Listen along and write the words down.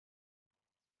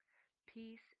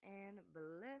Peace and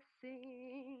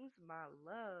blessings, my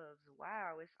loves.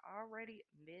 Wow, it's already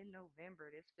mid November.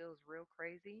 This feels real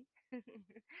crazy.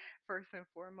 First and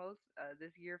foremost,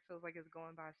 this year feels like it's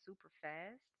going by super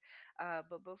fast.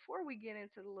 But before we get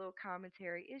into the little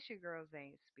commentary, it's your girl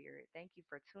Zane Spirit. Thank you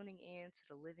for tuning in to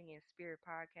the Living in Spirit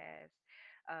podcast.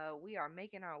 We are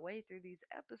making our way through these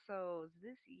episodes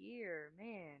this year,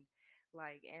 man.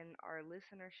 And our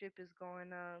listenership is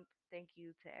going up. Thank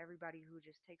you to everybody who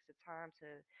just takes the time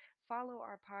to follow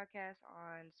our podcast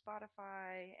on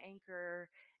Spotify, Anchor,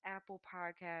 Apple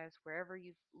Podcasts, wherever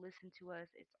you listen to us.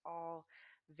 It's all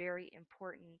very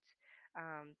important.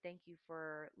 Thank you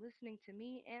for listening to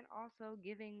me and also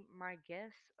giving my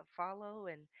guests a follow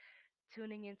and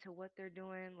tuning into what they're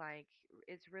doing.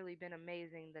 It's really been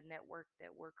amazing the network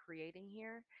that we're creating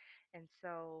here. And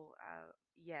so,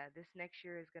 yeah, this next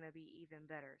year is going to be even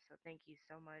better. So, thank you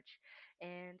so much.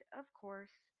 And of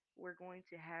course, we're going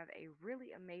to have a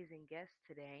really amazing guest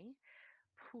today.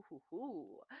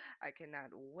 Hoo, I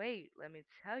cannot wait. Let me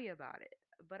tell you about it.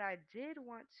 But I did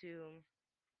want to,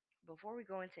 before we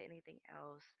go into anything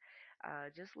else,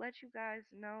 just let you guys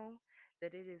know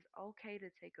that it is okay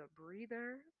to take a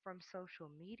breather from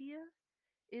social media.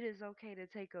 It is okay to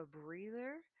take a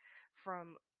breather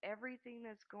from everything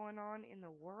that's going on in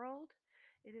the world.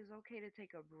 It is okay to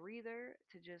take a breather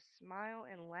to just smile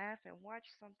and laugh and watch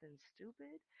something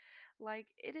stupid.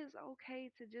 It is okay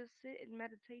to just sit in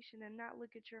meditation and not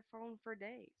look at your phone for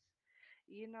days.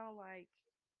 You know, like,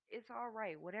 it's all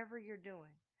right, whatever you're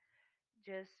doing.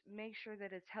 Just make sure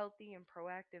that it's healthy and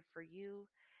proactive for you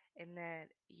and that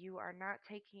you are not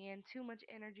taking in too much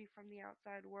energy from the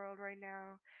outside world right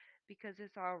now because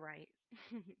it's all right.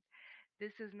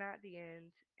 This is not the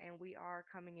end, and we are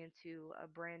coming into a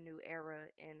brand new era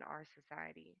in our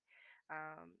society.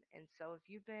 And so, if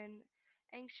you've been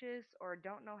anxious or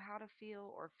don't know how to feel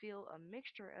or feel a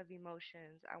mixture of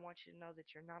emotions, I want you to know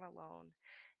that you're not alone,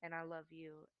 and I love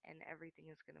you, and everything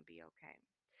is going to be okay.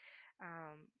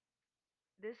 Um,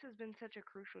 this has been such a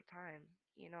crucial time.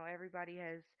 You know, everybody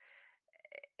is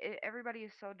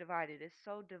so divided. It's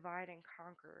so divide and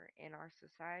conquer in our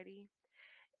society,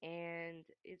 and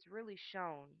it's really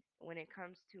shown when it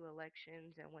comes to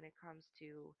elections and when it comes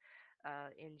to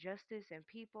injustice and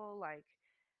people.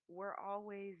 We're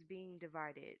always being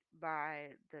divided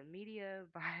by the media,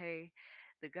 by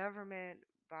the government,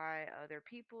 by other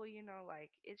people.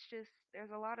 It's just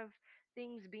there's a lot of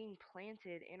things being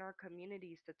planted in our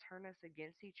communities to turn us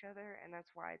against each other, and that's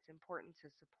why it's important to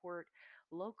support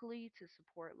locally, to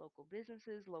support local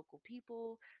businesses, local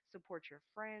people, support your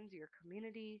friends, your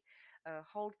community,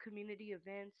 hold community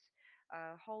events,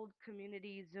 hold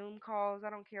community Zoom calls. I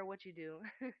don't care what you do,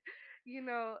 you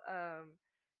know.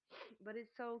 But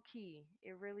it's so key.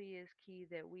 It really is key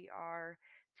that we are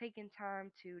taking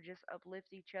time to just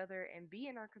uplift each other and be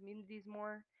in our communities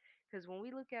more. Because when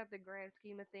we look at the grand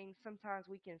scheme of things, sometimes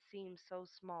we can seem so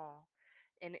small.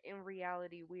 And in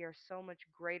reality, we are so much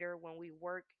greater when we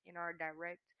work in our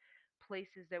direct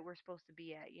places that we're supposed to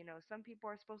be at. You know, some people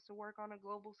are supposed to work on a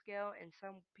global scale, and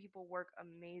some people work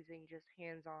amazing just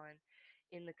hands on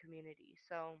in the community.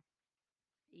 So,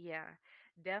 yeah,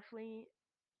 definitely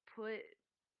put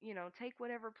take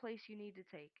whatever place you need to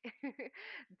take.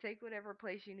 Take whatever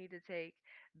place you need to take.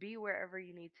 Be wherever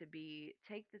you need to be.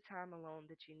 Take the time alone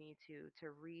that you need to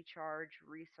recharge,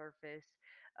 resurface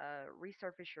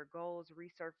your goals,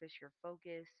 resurface your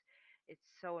focus. It's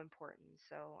so important.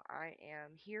 So I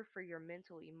am here for your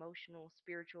mental, emotional,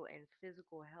 spiritual, and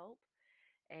physical help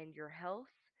and your health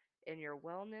and your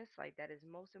wellness. Like, that is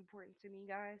most important to me,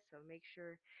 guys. So make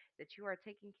sure that you are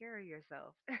taking care of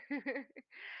yourself.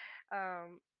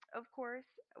 Of course,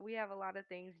 we have a lot of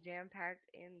things jam packed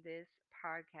in this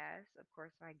podcast. Of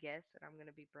course, my guest that I'm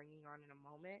going to be bringing on in a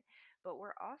moment. But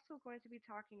we're also going to be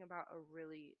talking about a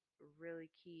really, really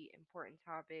key, important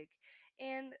topic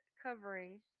and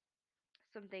covering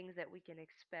some things that we can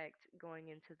expect going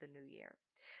into the new year.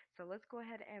 So let's go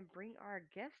ahead and bring our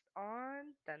guest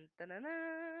on. Dun, dun, dun, dun.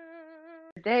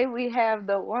 Today we have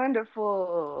the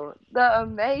wonderful, the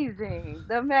amazing,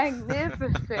 the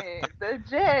magnificent, the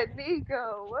Jet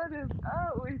Nico. What is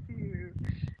up with you?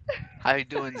 How you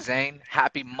doing, Zane?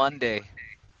 Happy Monday.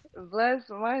 Bless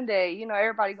Monday. You know,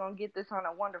 everybody gonna get this on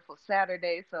a wonderful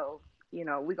Saturday, so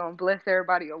we gonna bless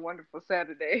everybody a wonderful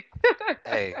Saturday.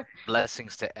 Hey,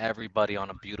 blessings to everybody on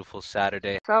a beautiful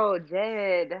Saturday. So,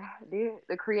 Jed,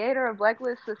 the creator of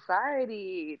Blacklist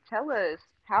Society, tell us,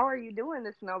 how are you doing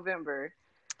this November?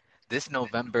 This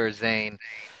November, Zane,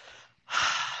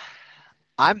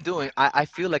 I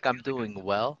feel like I'm doing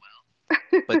well,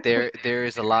 but there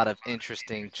is a lot of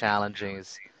interesting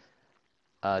challenges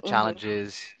Mhm.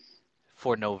 challenges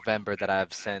for November that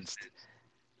I've sensed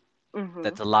Mhm.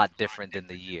 that's a lot different than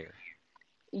the year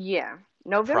Yeah.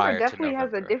 November prior to definitely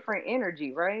has a November. different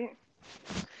energy, right?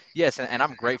 Yes, and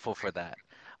I'm grateful for that.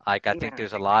 Like, I think Yeah.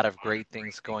 there's a lot of great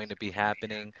things going to be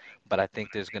happening, but I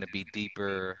think there's going to be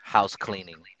deeper house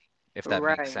cleaning, if that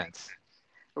makes Right. sense.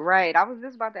 Right. I was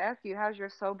just about to ask you, how's your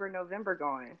sober November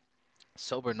going?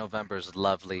 Sober November is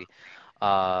lovely.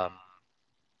 Um,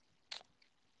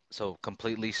 so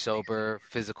completely sober,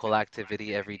 physical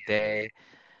activity every day.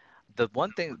 The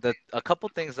one thing that a couple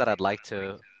things that I'd like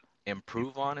to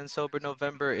improve on in sober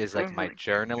November is like my Mhm.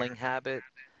 journaling habit.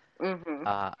 Mhm.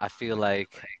 I feel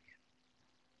like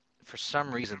for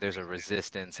some reason there's a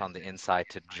resistance on the inside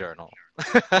to journal.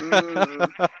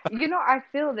 Mm. I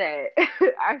feel that.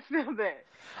 I feel that.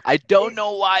 I don't It.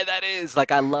 know why that is.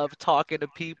 Like, I love talking to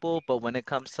people, but when it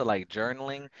comes to like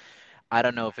journaling, I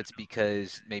don't know if it's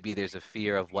because maybe there's a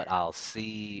fear of what I'll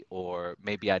see, or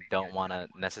maybe I don't want to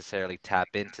necessarily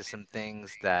tap into some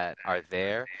things that are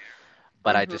there,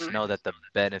 but I just Mhm. know that the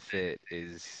benefit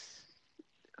is,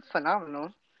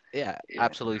 Phenomenal. yeah, Yeah.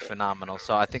 absolutely phenomenal.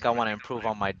 So I think I want to improve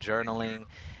on my journaling,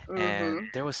 and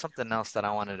Mhm. there was something else that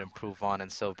I wanted to improve on in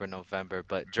Sober November,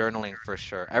 but journaling for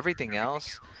sure. Everything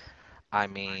else, I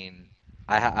mean,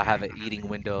 I have an eating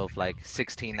window of like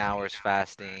 16 hours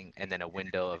fasting and then a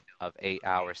window of 8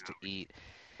 hours to eat.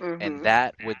 And Mhm.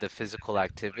 that with the physical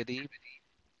activity,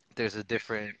 there's a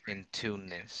different in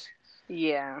tuneness.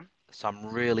 Yeah. So I'm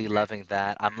really loving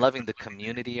that. I'm loving the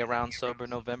community around Sober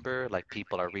November. Like,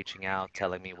 people are reaching out,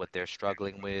 telling me what they're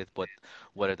struggling with,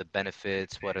 what are the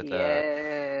benefits, what are the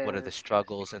Yes.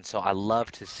 struggles. And so I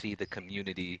love to see the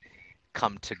community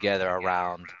come together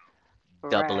around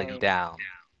doubling Right. down.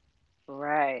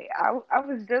 Right. I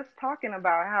was just talking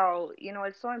about how,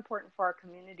 it's so important for our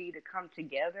community to come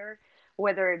together,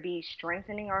 whether it be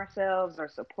strengthening ourselves or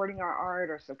supporting our art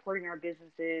or supporting our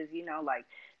businesses, like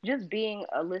just being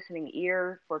a listening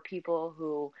ear for people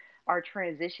who are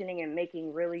transitioning and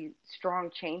making really strong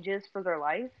changes for their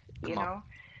life, you Come on. know?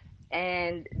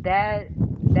 And that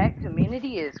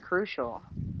community is crucial.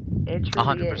 It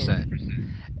truly is. 100%.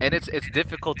 And it's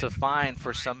difficult to find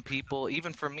for some people,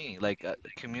 even for me. Like,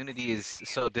 community is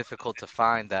so difficult to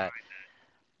find that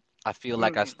I feel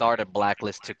like I Mhm. started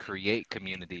Blacklist to create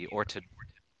community or to,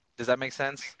 does that make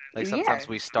sense? Like, Yeah. sometimes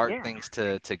we start Yeah. things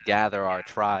to gather our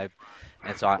tribe.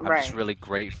 And so I'm just Right. really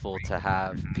grateful to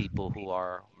have people who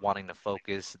are wanting to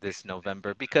focus this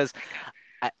November because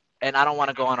I, and I don't want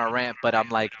to go on a rant, but I'm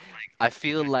like, I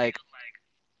feel like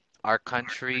our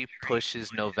country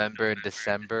pushes November and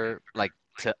December like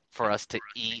to for us to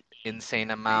eat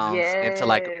insane amounts and to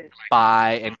like Yes.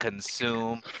 buy and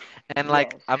consume. And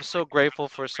like, Yes. I'm so grateful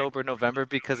for Sober November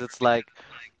because it's like,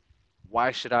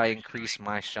 why should I increase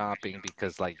my shopping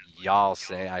because like y'all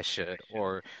say I should?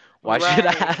 Or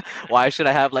Right. why should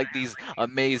I have like these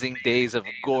amazing days of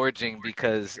gorging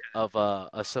because of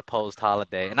a supposed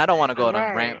holiday? And I don't want to go on a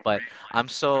rant, Right. but I'm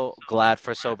so glad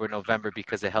for Sober November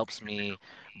because it helps me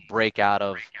break out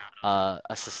of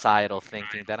a societal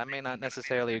thinking that I may not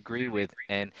necessarily agree with.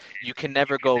 And you can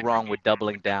never go wrong with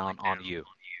doubling down on you.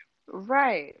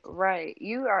 Right, right.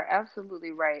 You are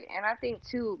absolutely right. And I think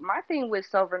too, my thing with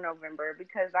Sober November,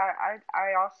 because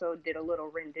I also did a little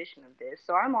rendition of this.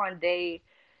 So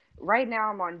right now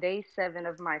I'm on day 7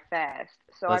 of my fast.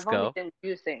 So Let's I've only go. been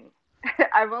juicing.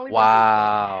 I've only been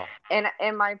juicing. Wow.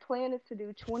 And my plan is to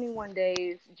do 21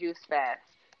 days juice fast.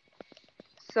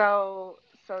 So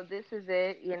this is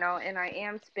it, and I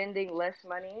am spending less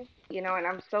money, and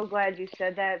I'm so glad you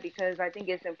said that because I think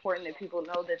it's important that people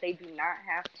know that they do not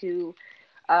have to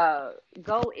uh,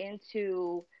 go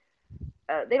into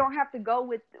they don't have to go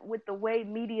with the way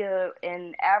media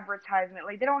and advertisement,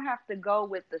 like they don't have to go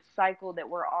with the cycle that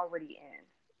we're already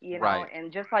in, Right.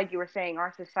 and just like you were saying,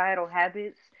 our societal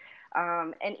habits,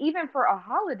 and even for a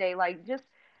holiday, like just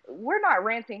we're not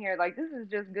ranting here, like this is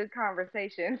just good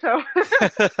conversation. So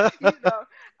you know,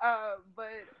 but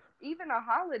even a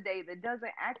holiday that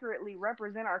doesn't accurately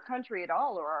represent our country at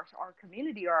all, or our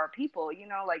community or our people,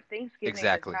 like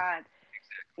Thanksgiving is Exactly. not,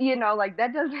 like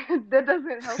that doesn't that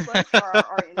doesn't help us or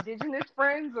our indigenous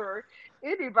friends or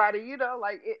anybody,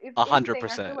 like if A hundred anything,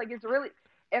 percent.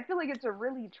 I feel like it's a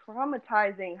really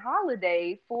traumatizing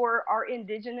holiday for our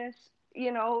indigenous,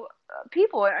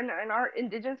 people and our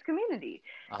indigenous community.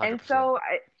 A hundred And percent. so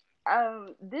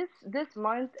this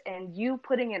month and you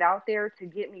putting it out there to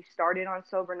get me started on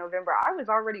Sober November, I was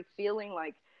already feeling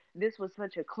like this was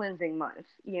such a cleansing month,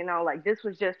 like this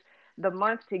was just the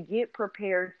month to get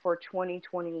prepared for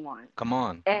 2021 Come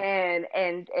on.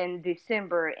 and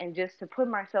December, and just to put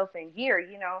myself in gear,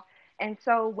 And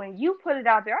so when you put it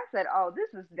out there, I said, "Oh,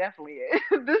 this is definitely it.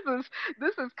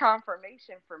 This is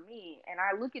confirmation for me." And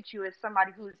I look at you as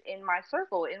somebody who's in my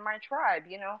circle, in my tribe,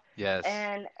 Yes.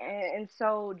 and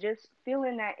so just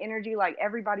feeling that energy, like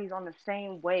everybody's on the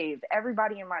same wave.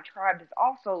 Everybody in my tribe is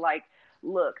also like,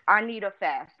 "Look, I need a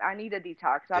fast. I need a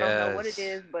detox. I don't know what it Yes.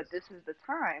 is, but this is the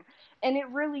time," and it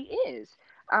really is.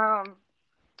 Um,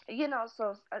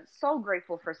 so so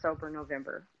grateful for sober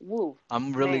November. Woo,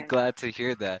 I'm really man. glad to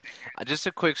hear that. Just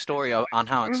a quick story on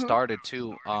how it Mhm. started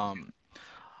too.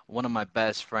 One of my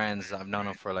best friends, I've known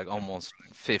him for like almost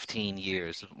 15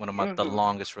 years, one of the Mhm.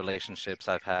 longest relationships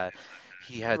I've had.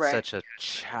 He had Right. such a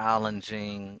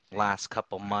challenging last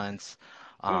couple months,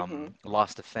 Mhm.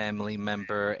 lost a family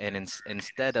member, and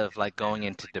instead of like going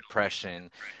into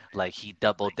depression, like he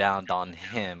doubled down on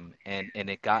him, and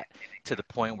it got to the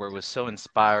point where it was so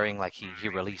inspiring. Like he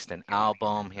released an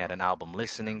album, he had an album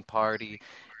listening party,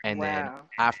 and then Wow.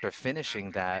 after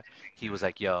finishing that, he was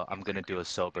like, "Yo, I'm gonna do a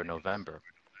sober November."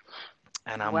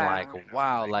 And I'm like, Wow.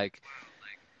 wow, like,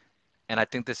 and I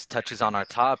think this touches on our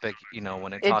topic,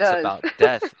 when it It talks does. about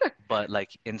death, but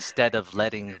like instead of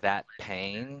letting that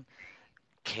pain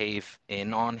cave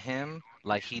in on him,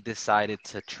 like he decided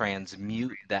to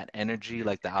transmute that energy,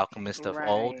 like the alchemist of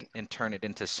old, Right. and turn it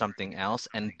into something else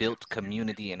and built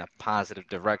community in a positive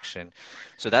direction.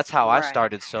 So that's how I Right.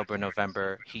 started Sober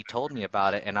November. He told me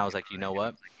about it, and I was like, you know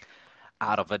what?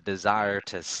 Out of a desire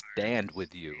to stand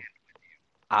with you,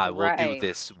 I will do Right.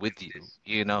 this with you,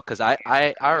 because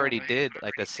I already Right. did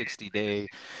like a 60-day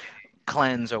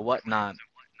cleanse or whatnot,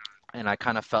 and I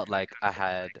kind of felt like I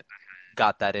had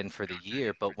got that in for the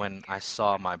year. But when I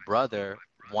saw my brother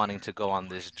wanting to go on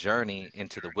this journey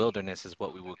into the wilderness, is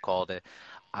what we would call it,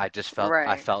 I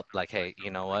Right. felt like, hey,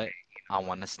 you know what? I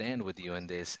want to stand with you in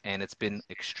this, and it's been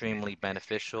extremely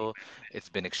beneficial. It's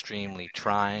been extremely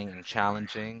trying and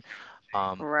challenging.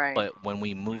 Right. But when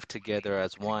we move together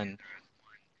as one,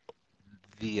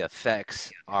 the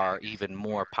effects are even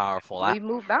more powerful. We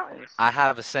move mountains. I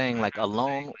have a saying like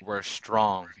alone we're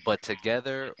strong, but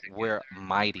together we're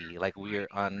mighty. Like we're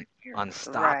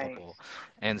Right. unstoppable.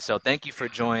 And so thank you for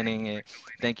joining it.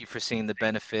 Thank you for seeing the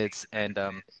benefits, and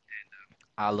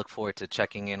I look forward to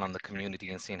checking in on the community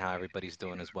and seeing how everybody's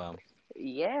doing as well.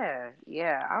 Yeah,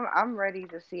 yeah. I'm ready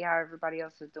to see how everybody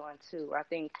else is doing too. I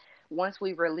think once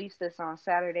we release this on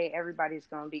Saturday, everybody's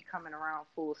gonna be coming around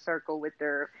full circle with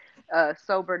their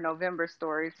sober November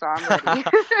stories. So I'm ready.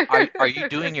 Are you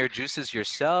doing your juices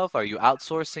yourself? Are you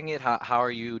outsourcing it? How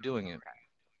are you doing it?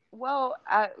 Well,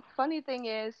 funny thing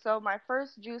is, so my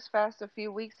first juice fast a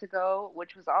few weeks ago,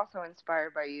 which was also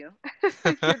inspired by you.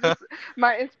 You're just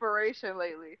my inspiration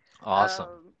lately. Awesome.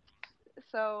 Um,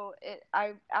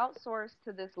 I outsourced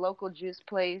to this local juice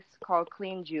place called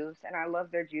Clean Juice, and I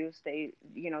love their juice. They,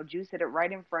 juice it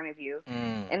right in front of you,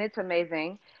 Mm, and it's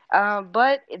amazing.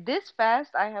 But this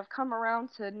fast, I have come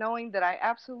around to knowing that I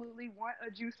absolutely want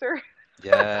a juicer.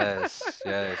 yes,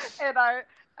 yes. And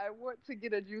I want to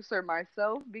get a juicer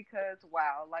myself because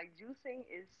wow, like juicing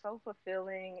is so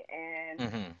fulfilling and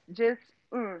Hmm. just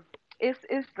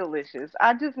it's delicious.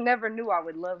 I just never knew I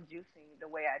would love juicing the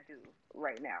way I do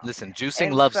right now. Listen,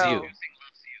 juicing And loves so you.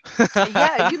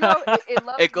 yeah, it loves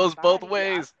It my goes both body.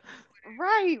 ways.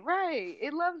 Right, right.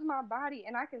 It loves my body,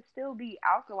 and I can still be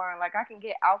alkaline. Like I can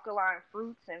get alkaline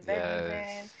fruits and veggies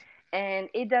in, Yes. and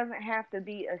it doesn't have to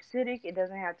be acidic. It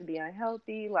doesn't have to be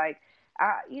unhealthy. Like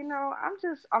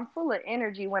I'm full of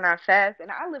energy when I fast,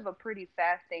 and I live a pretty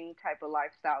fasting type of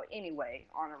lifestyle anyway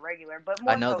on a regular, but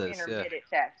I more know so this, yeah. intermittent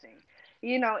fasting.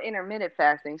 Intermittent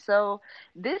fasting. So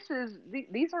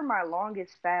these are my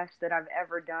longest fasts that I've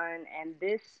ever done, and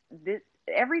this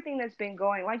everything that's been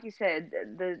going, like you said,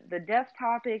 the death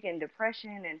topic and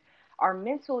depression and our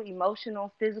mental,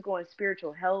 emotional, physical, and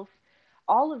spiritual health,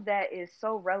 all of that is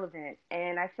so relevant.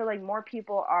 And I feel like more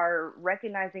people are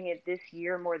recognizing it this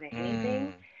year more than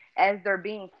anything, Mm, as they're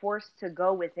being forced to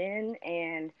go within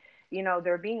and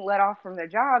they're being let off from their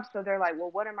jobs, so they're like,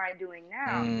 well, what am I doing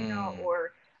now, mm.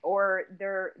 or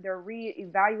they're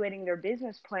reevaluating their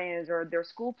business plans or their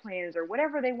school plans or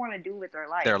whatever they want to do with their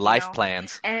life, Their life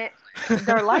plans. and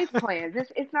their life plans.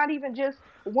 It's not even just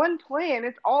one plan;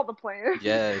 it's all the plans.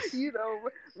 Yes.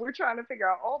 We're trying to figure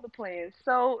out all the plans.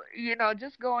 So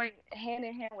just going hand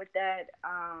in hand with that.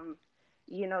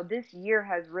 This year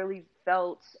has really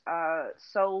felt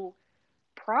so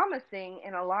promising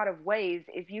in a lot of ways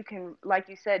if you can, like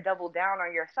you said, double down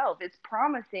on yourself. It's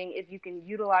promising if you can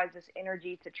utilize this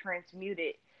energy to transmute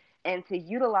it and to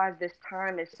utilize this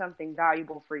time as something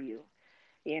valuable for you,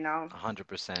 you know?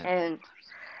 100%. And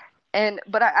And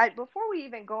but I before we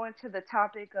even go into the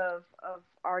topic of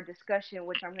our discussion,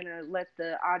 which I'm gonna let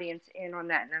the audience in on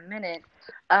that in a minute,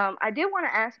 I did want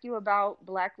to ask you about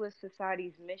Blacklist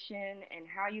Society's mission and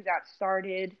how you got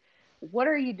started. What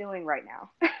are you doing right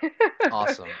now?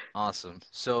 Awesome, awesome.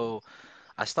 So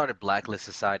I started Blacklist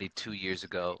Society 2 years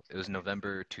ago. It was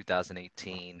November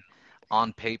 2018.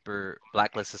 On paper,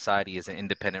 Blacklist Society is an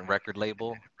independent record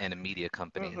label and a media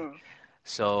company. Mhm.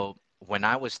 So when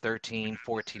I was 13,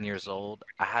 14 years old,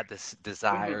 I had this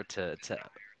Mhm. desire to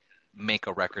make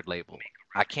a record label.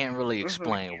 I can't really Mhm.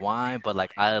 explain why, but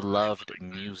like I loved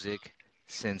music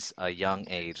since a young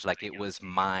age. Like it was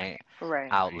my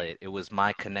Right. outlet. It was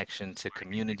my connection to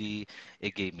community.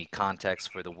 It gave me context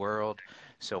for the world.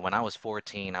 So when I was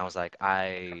 14, I was like,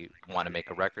 I want to make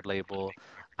a record label.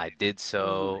 I did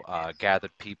Mhm. so,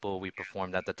 gathered people. We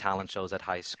performed at the talent shows at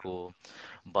high school.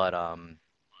 But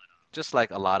just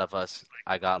like a lot of us,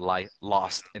 I got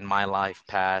lost in my life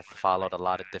path, followed a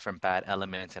lot of different bad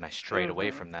elements, and I strayed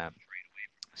away Mhm. from that.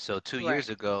 So two Right. years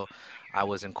ago, I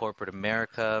was in corporate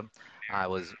America. I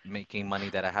was making money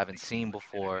that I haven't seen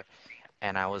before,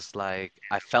 and I was like,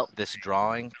 I felt this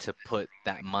drawing to put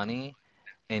that money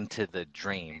into the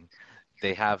dream.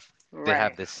 They have they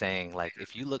have Right. this saying like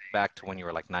if you look back to when you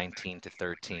were like 19 to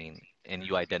 13 and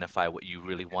you identify what you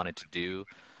really wanted to do,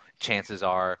 chances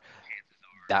are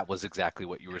that was exactly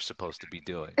what you were supposed to be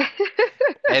doing.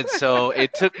 And so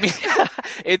it took me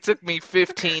it took me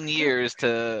 15 years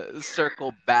to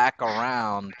circle back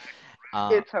around,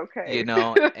 uh, It's okay.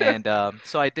 and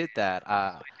so I did that.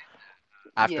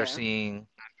 After Yeah. seeing,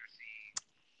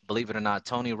 believe it or not,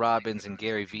 Tony Robbins and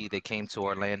Gary Vee, they came to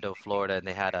Orlando, Florida, and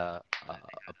they had a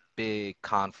big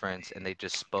conference, and they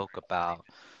just spoke about,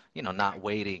 not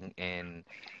waiting and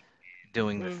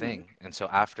doing the Mhm. thing. And so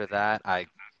after that, I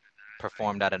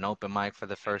performed at an open mic for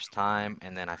the first time,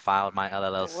 and then I filed my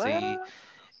LLC, What?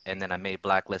 and then I made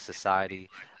Blacklist Society.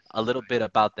 A little bit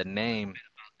about the name.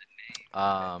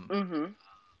 Um, Mhm.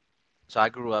 so I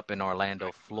grew up in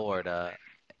Orlando, Florida,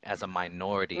 as a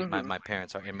minority. My Mhm. my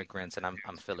parents are immigrants, and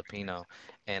I'm Filipino,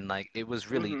 and like it was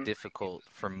really Mhm. difficult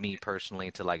for me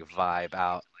personally to like vibe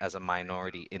out as a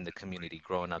minority in the community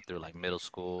growing up through like middle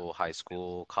school, high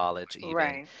school, college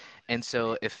even, Right. and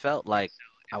so it felt like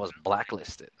I was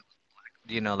blacklisted.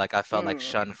 Like I felt like Mm.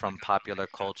 shunned from popular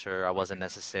culture. I wasn't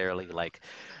necessarily like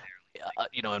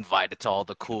invited to all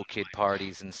the cool kid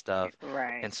parties and stuff.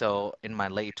 Right. And so in my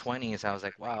late 20s, I was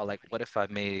like, wow, like what if I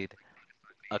made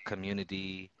a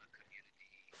community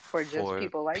For just for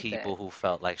people like that. people who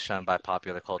felt like shunned by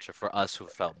popular culture, for us who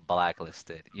felt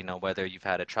blacklisted, whether you've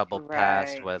had a troubled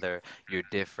past, Right. whether you're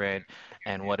different,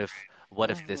 and what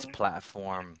if this Mhm.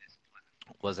 platform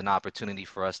was an opportunity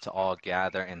for us to all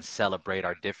gather and celebrate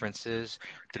our differences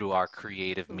through our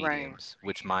creative Right. mediums,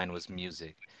 which mine was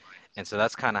music. And so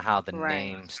that's kind of how the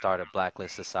Right. name started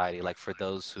Blacklist Society. Like for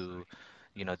those who,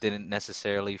 didn't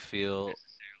necessarily feel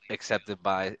accepted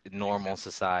by normal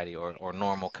society or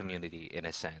normal community in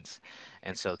a sense.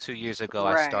 And so 2 years ago,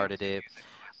 I Right. started it.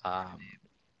 Um,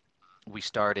 we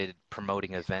started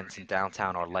promoting events in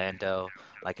downtown Orlando,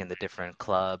 like in the different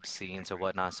clubs, scenes, or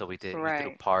whatnot. So we threw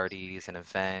Right. parties and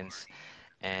events,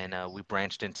 and we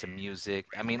branched into music.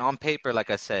 I mean, on paper, like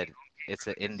I said, it's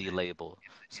an indie label,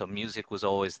 so music was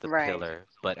always the Right. pillar,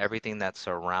 but everything that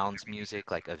surrounds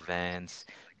music, like events,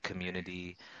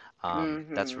 community,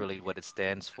 that's Mhm. really what it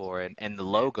stands for. And the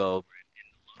logo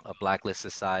of Blacklist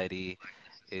Society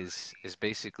is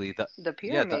basically The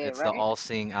yeah, pyramid, it's the right?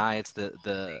 all-seeing eye, it's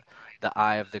the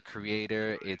eye of the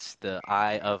creator, it's the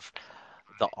eye of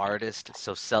the artist,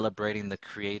 so celebrating the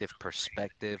creative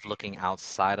perspective, looking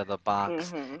outside of the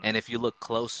box. Mhm. And if you look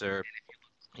closer,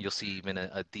 you'll see even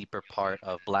a deeper part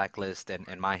of Blacklist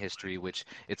and my history, which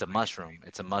it's a mushroom.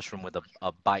 It's a mushroom with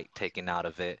a bite taken out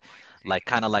of it, like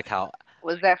kind of like how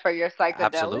Was that for your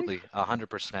psychedelics? absolutely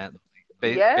 100%.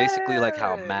 Basically, like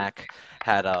how Yes. Mac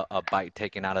had a bite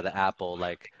taken out of the apple.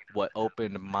 Like what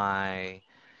opened my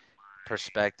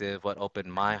perspective, what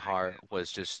opened my heart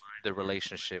was just the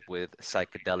relationship with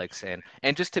psychedelics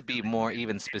and just to be more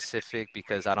even specific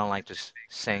because I don't like just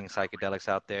saying psychedelics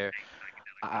out there.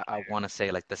 I want to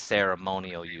say like the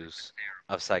ceremonial use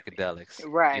of psychedelics.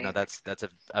 Right. That's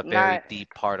a very Not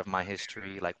deep part of my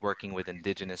history, like working with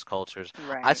indigenous cultures.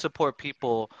 I right. support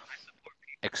people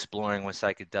exploring with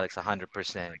psychedelics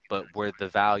 100%, but where the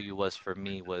value was for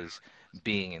me was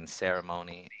being in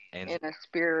ceremony and In a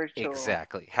spiritual.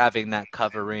 exactly having that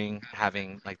covering,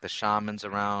 having like the shamans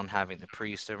around, having the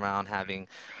priests around, having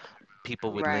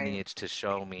people with Right. lineage to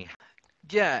show me.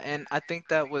 Yeah, and I think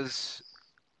that was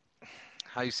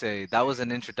how you say that was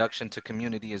an introduction to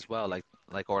community as well,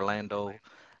 like Orlando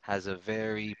has a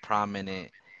very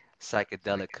prominent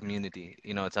psychedelic community.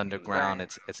 You know, it's underground,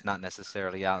 Right. it's not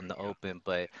necessarily out in the open,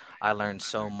 but I learned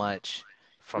so much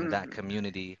from that Mhm.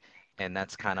 community, and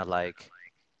that's kind of like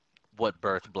what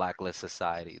birthed Blacklist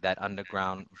Society, that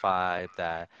underground vibe,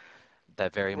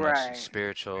 that very much Right.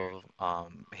 spiritual,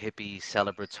 hippie,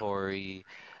 celebratory,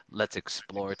 let's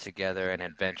explore together an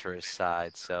adventurous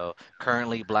side. So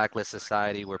currently, Blacklist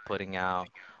Society, we're putting out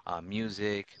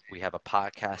music. We have a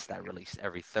podcast that released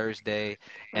every Thursday.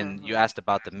 And you Mhm. asked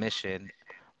about the mission.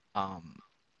 Um,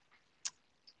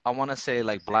 I want to say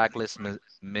like Blacklist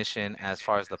mission as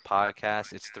far as the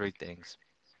podcast, it's three things.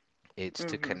 It's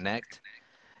to Mhm. connect,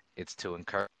 it's to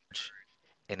encourage,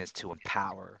 and it's to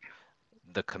empower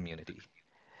the community.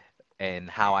 And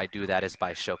how I do that is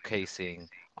by showcasing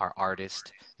our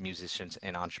artists, musicians,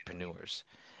 and entrepreneurs.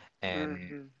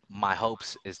 And Mhm. my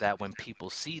hopes is that when people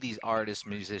see these artists,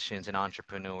 musicians, and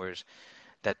entrepreneurs,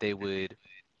 that they would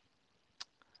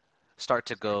start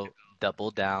to go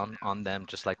double down on them,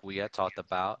 just like we had talked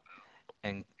about,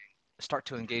 and start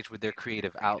to engage with their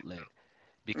creative outlet.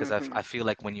 Because Mhm. I feel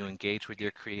like when you engage with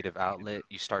your creative outlet,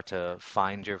 you start to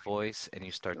find your voice and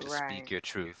you start to speak Right. your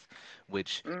truth,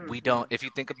 which we don't, Mhm. if you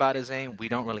think about it, Zane, we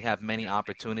don't really have many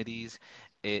opportunities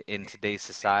in today's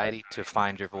society to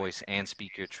find your voice and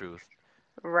speak your truth.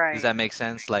 Does Right. that make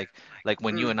sense? Like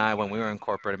when you and Mhm. I, when we were in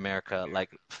corporate America, like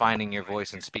finding your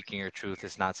voice and speaking your truth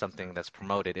is not something that's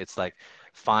promoted. It's like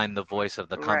find the voice of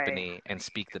the Right. company and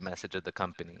speak the message of the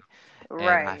company.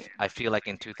 And Right. I feel like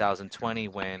in 2020,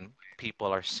 when people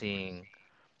are seeing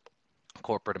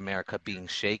corporate America being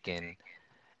shaken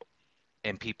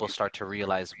and people start to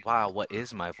realize, wow, what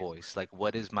is my voice? Like,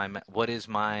 what is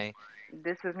my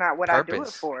This is not what I do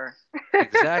it purpose? for.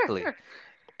 Exactly.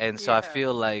 And so I Yeah.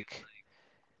 feel like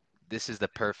this is the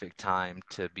perfect time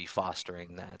to be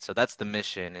fostering that. So that's the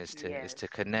mission is Yes. to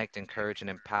connect, encourage, and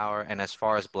empower. And as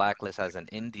far as Blacklist as an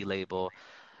indie label,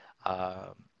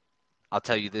 uh, I'll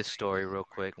tell you this story real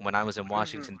quick. When I was in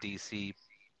Mhm. Washington, D.C.,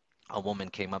 a woman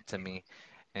came up to me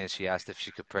and she asked if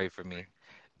she could pray for me.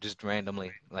 Just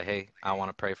randomly, like, hey, I want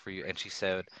to pray for you. And she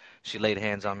said, she laid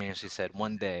hands on me and she said,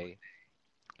 one day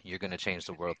you're going to change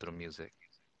the world through music.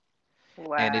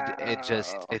 And it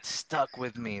just Wow. it stuck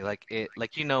with me like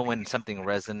you know when something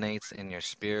resonates in your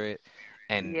spirit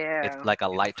and it's Yeah. like a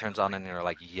light turns on and you're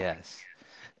like, yes.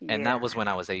 And that Yeah. was when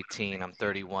I was 18. I'm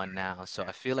 31 now. So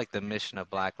I feel like the mission of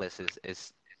Blacklist is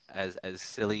as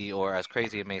silly or as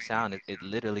crazy it may sound, it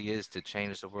literally is to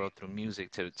change the world through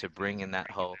music, to bring in that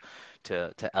whole,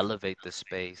 to elevate the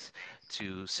space,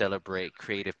 to celebrate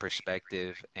creative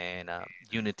perspective and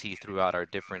unity throughout our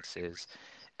differences.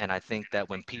 And I think that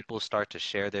when people start to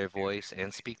share their voice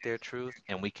and speak their truth,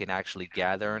 and we can actually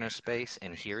gather in a space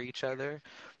and hear each other,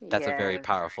 that's a very Yes.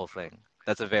 powerful thing.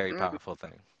 That's a very Mm. powerful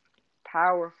thing.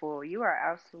 Powerful. You are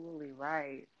absolutely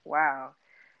right. Wow.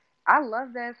 I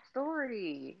love that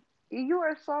story. You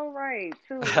are so right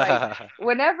too. Like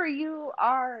whenever you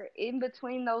are in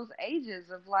between those ages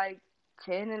of like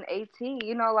 10 and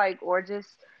 18, like or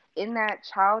just in that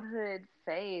childhood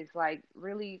phase, like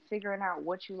really figuring out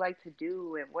what you like to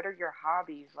do and what are your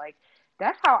hobbies. Like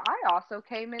that's how I also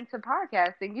came into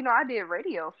podcasting. I did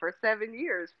radio for 7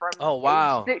 years Oh,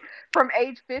 wow. from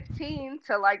age 15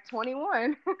 to like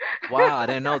 21. Wow, I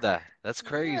didn't know that. That's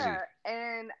crazy. Yeah,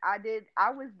 and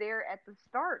I was there at the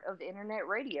start of internet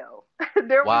radio.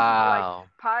 There was like Wow.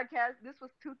 podcast, this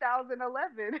was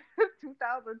 2011,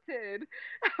 2010.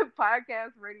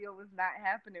 Podcast radio was not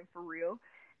happening for real.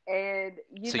 And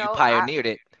So you pioneered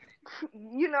it.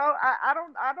 I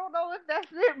don't know if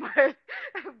that's it,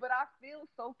 but I feel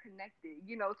so connected,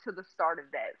 to the start of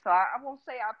that. So I won't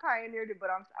say I pioneered it, but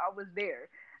I was there.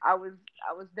 I was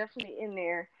definitely in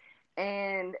there,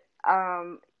 and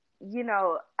um,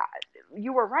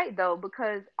 you were right though,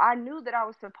 because I knew that I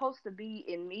was supposed to be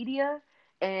in media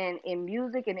and in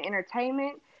music and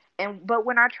entertainment, but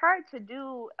when I tried to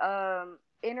do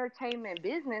entertainment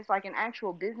business, like an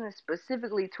actual business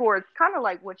specifically towards kind of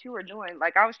like what you were doing.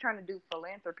 Like I was trying to do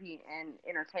philanthropy and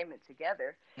entertainment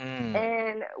together. Mm.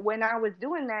 And when I was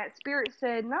doing that, Spirit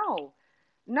said no,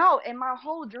 no, and my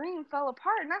whole dream fell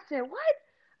apart. And I said, what?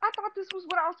 I thought this was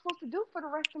what I was supposed to do for the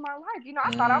rest of my life.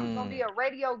 I thought I was gonna be Mm. a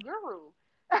radio guru.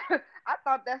 I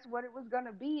thought that's what it was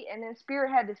gonna be. And then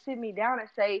Spirit had to sit me down and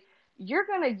say, you're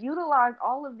gonna utilize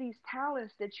all of these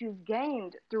talents that you've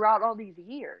gained throughout all these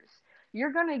years.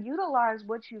 You're gonna utilize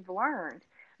what you've learned,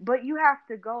 but you have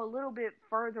to go a little bit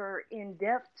further in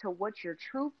depth to what your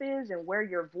truth is and where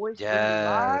your voice really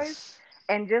lies. Yes.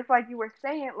 And just like you were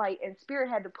saying, like, and Spirit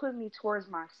had to put me towards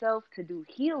myself to do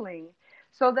healing,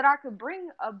 so that I could bring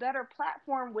a better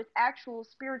platform with actual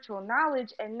spiritual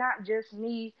knowledge and not just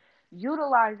me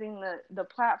utilizing the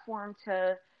platform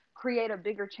to create a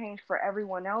bigger change for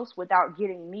everyone else without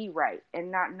getting me right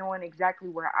and not knowing exactly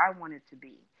where I wanted to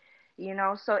be.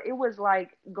 So it was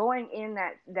like going in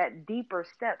that deeper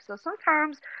step. So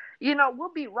sometimes,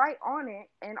 we'll be right on it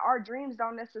and our dreams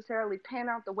don't necessarily pan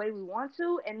out the way we want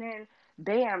to, and then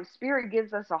bam, spirit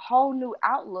gives us a whole new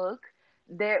outlook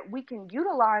that we can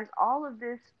utilize all of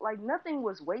this. Like nothing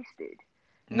was wasted.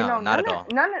 No, not None at all.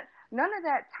 of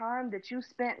that time that you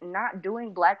spent not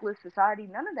doing Blacklist Society,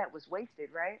 none of that was wasted,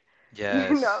 right?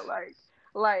 you know Yes. like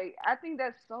like I think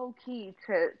that's so key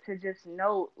to just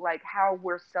note like how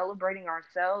we're celebrating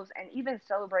ourselves and even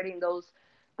celebrating those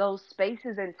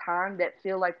spaces in time that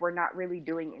feel like we're not really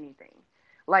doing anything.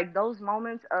 Like those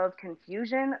moments of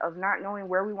confusion of not knowing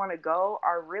where we want to go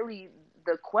are really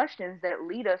the questions that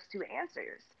lead us to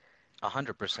answers.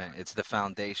 100%. It's the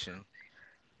foundation.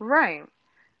 Right.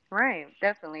 Right,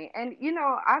 definitely. And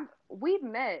I we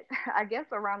met I guess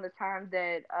around the time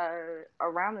that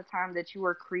you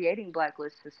were creating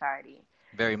Blacklist Society.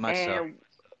 Very much so. And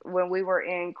when we were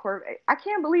in court, I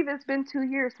can't believe it's been 2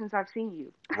 years since I've seen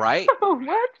you. Right?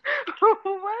 What?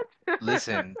 What?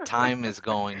 Listen, time is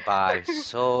going by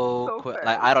so So quick.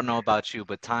 Like fast. I don't know about you,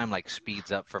 but time like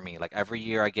speeds up for me. Like every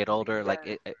year I get It older, like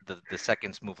does. the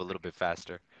seconds move a little bit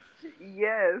faster.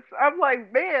 Yes, I'm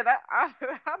like, man, I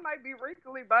might be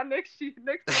wrinkly by next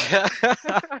month.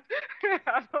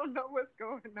 I don't know what's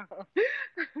going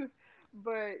on.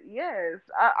 But yes,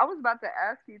 I was about to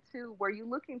ask you too. Were you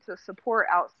looking to support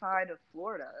outside of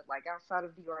Florida, like outside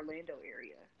of the Orlando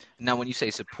area, Now, when you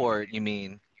say support, you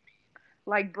mean,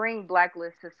 like bring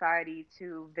Blacklist Society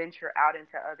to venture out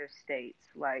into other states,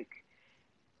 like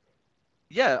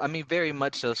yeah, I mean very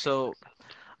much so. So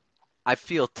I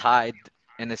feel tied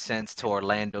in a sense to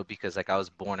Orlando because like I was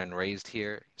born and raised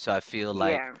here. So I feel like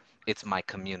yeah, it's my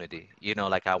community.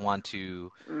 Like I want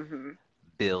to mhm,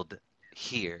 build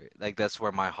here. Like that's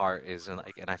where my heart is, and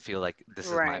I feel like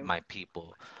this is my right, my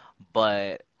people.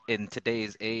 But in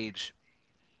today's age,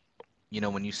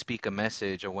 when you speak a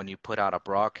message or when you put out a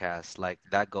broadcast, like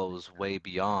that goes way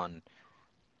beyond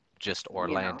just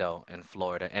you know, Orlando and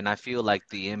Florida. And I feel like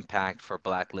the impact for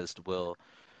Blacklist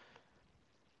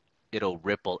it'll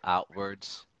ripple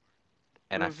outwards,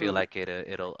 and I feel mhm, like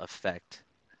it'll affect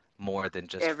more than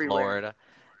just everywhere. Florida.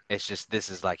 It's just this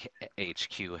is like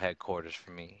HQ headquarters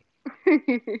for me.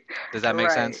 Does that make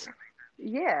Right. sense?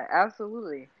 Yeah,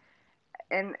 absolutely.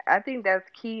 And I think that's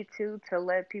key too, to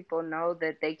let people know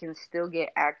that they can still get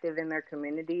active in their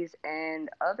communities and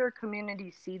other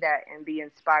communities see that and be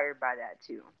inspired by that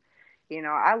too.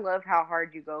 I love how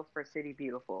hard you go for City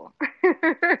Beautiful.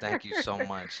 Thank you so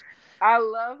much. I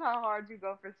love how hard you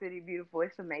go for City Beautiful.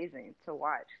 It's amazing to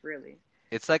watch, really.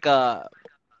 It's like a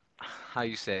how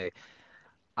you say,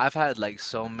 I've had like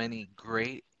so many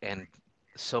great and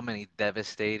so many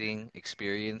devastating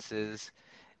experiences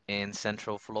in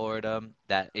Central Florida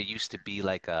that it used to be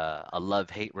like a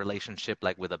love-hate relationship,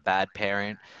 like with a bad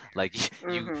parent. Like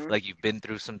Mhm. like you've been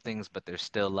through some things, but there's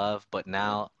still love. But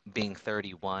now being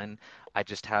 31, I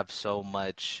just have so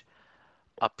much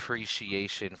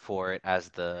appreciation for it as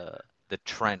the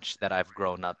trench that I've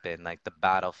grown up in, like the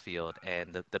battlefield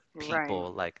and the Right.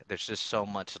 people. Like there's just so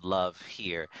much love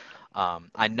here.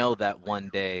 I know that one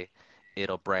day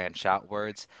it'll branch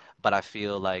outwards, but I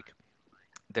feel like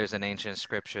there's an ancient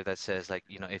scripture that says like,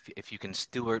 if you can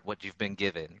steward what you've been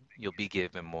given, you'll be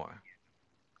given more.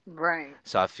 Right.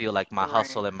 So I feel like my Right.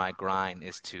 hustle and my grind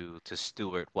is to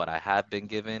steward what I have been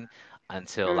given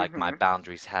until like my Mhm.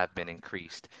 boundaries have been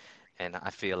increased. And I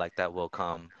feel like that will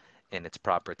come in its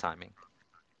proper timing.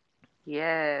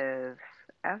 Yes.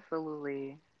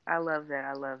 Absolutely. I love that.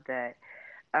 I love that.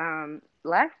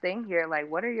 Last thing here, like,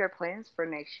 what are your plans for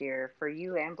next year for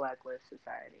you and Blacklist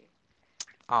Society?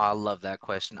 Oh, I love that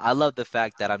question. I love the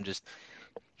fact that I'm just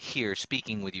here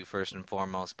speaking with you first and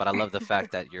foremost, but I love the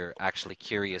fact that you're actually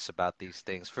curious about these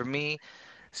things. For me,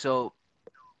 so,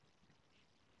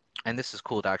 and this is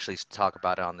cool to actually talk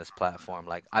about it on this platform.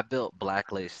 Like, I built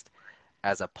Blacklist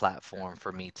as a platform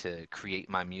for me to create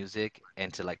my music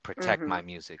and to like protect my Mhm.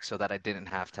 music so that I didn't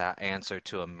have to answer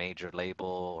to a major label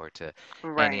or to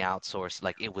any Right. outsource.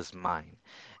 Like, it was mine.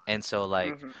 And so,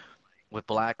 like, Mhm. with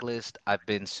Blacklist, I've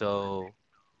been so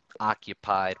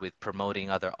occupied with promoting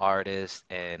other artists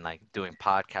and like doing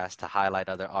podcasts to highlight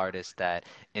other artists that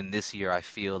in this year I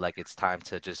feel like it's time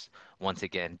to just once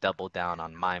again double down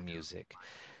on my music.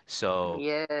 So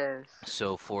Yes.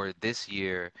 so for this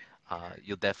year,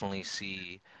 you'll definitely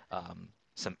see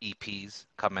some EPs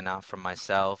coming out from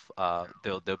myself.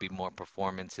 There'll be more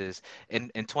performances. In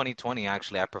 2020,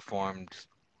 actually, I performed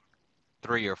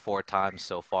 3 or 4 times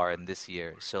so far in this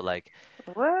year. So like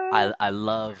What? I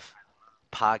love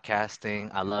podcasting.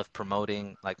 I love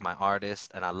promoting like my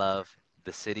artist and I love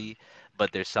the city,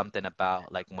 but there's something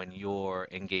about like when you're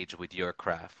engaged with your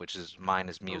craft, which is mine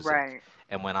is music. Right.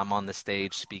 And when I'm on the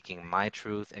stage speaking my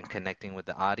truth and connecting with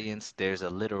the audience, there's a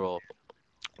literal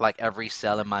like every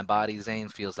cell in my body, Zane,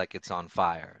 feels like it's on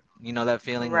fire. You know that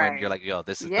feeling when you're Right. like, yo,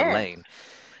 this is the Yes. lane.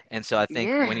 And so I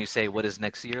think when Yes. you say what does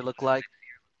next year look like,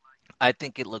 I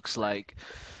think it looks like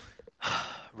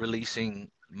releasing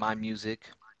my music.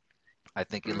 I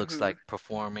think it looks Mhm. like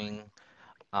performing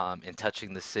and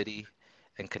touching the city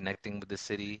and connecting with the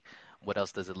city. What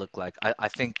else does it look like? I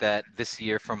think that this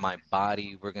year for my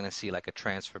body, we're gonna see like a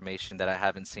transformation that I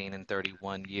haven't seen in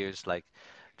 31 years. Like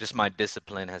just my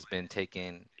discipline has been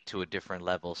taken to a different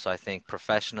level. So I think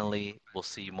professionally, we'll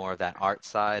see more of that art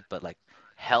side, but like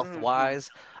health Mhm.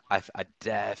 wise, I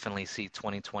definitely see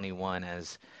 2021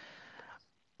 as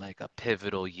like a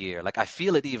pivotal year. Like I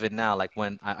feel it even now. Like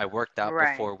when I worked out Right.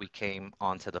 before we came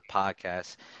onto the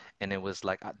podcast, and it was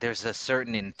like there's a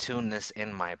certain in tuneness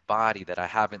in my body that I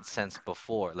haven't sensed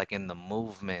before, like in the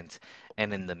movement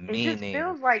and in the It just meaning.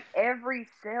 feels like every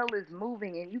cell is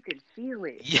moving and you can feel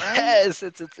it, right? Yes,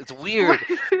 it's weird.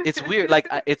 It's weird. Like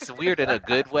it's weird in a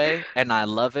good way, and I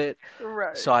love it.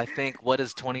 Right. So I think what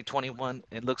is 2021?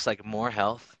 It looks like more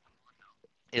health.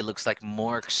 It looks like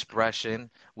more expression,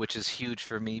 which is huge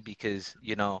for me because,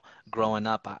 growing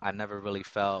up, I never really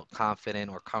felt confident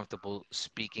or comfortable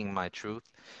speaking my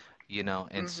truth,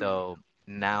 and Mhm. so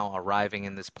now arriving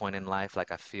in this point in life,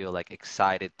 like I feel like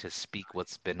excited to speak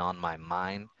what's been on my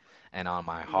mind and on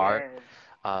my heart.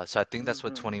 Yes. So I think that's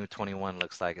what Mhm. 2021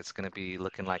 looks like. It's going to be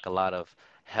looking like a lot of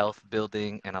health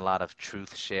building and a lot of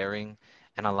truth sharing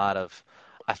and a lot of,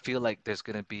 I feel like there's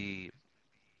going to be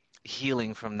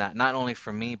healing from that, not only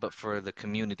for me, but for the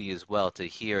community as well, to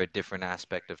hear a different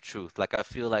aspect of truth. Like I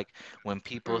feel like when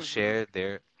people Mhm. share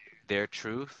their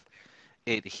truth,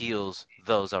 it heals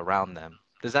those around them.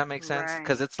 Does that make sense? Right.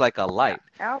 Because it's like a light.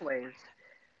 Always.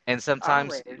 And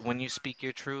sometimes Always. when you speak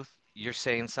your truth, you're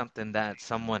saying something that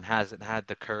someone hasn't had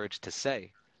the courage to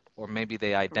say, or maybe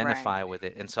they Right. identify with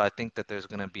it. And so I think that there's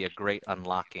going to be a great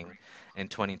unlocking in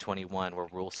 2021 where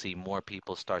we'll see more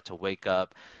people start to wake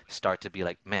up, start to be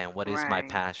like, man, what is my Right.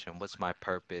 passion? What's my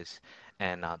purpose?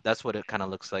 And that's what it kind of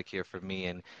looks like here for me.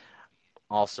 And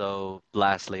also,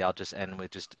 lastly, I'll just end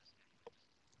with just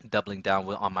doubling down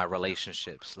on my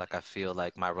relationships. Like I feel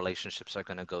like my relationships are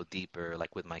gonna go deeper,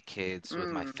 like with my kids, with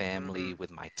my family, Mhm.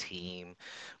 with my team,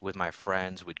 with my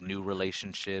friends, with new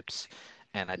relationships.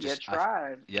 And Your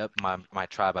tribe. yep, my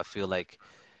tribe. I feel like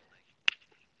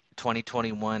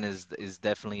 2021 is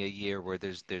definitely a year where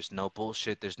there's no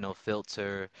bullshit, there's no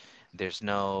filter, there's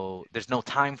no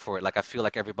time for it. Like I feel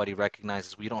like everybody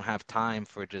recognizes we don't have time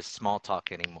for just small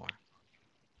talk anymore.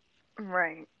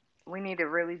 Right. We need to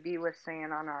really be what's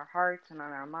saying on our hearts and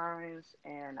on our minds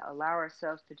and allow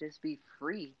ourselves to just be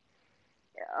free.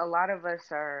 A lot of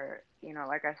us are,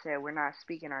 like I said, we're not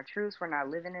speaking our truths, we're not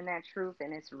living in that truth,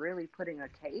 and it's really putting a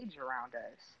cage around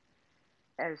us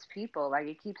as people. Like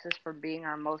it keeps us from being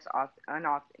our most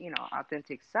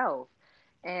authentic self.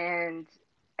 And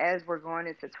as we're going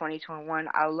into 2021,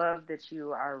 I love that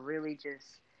you are really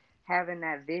just having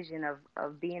that vision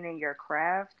of being in your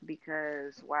craft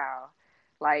because wow,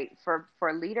 like for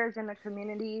leaders in the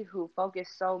community who focus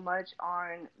so much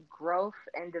on growth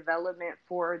and development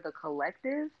for the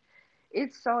collective,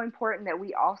 it's so important that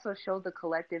we also show the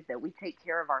collective that we take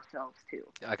care of ourselves too.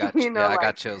 Yeah, I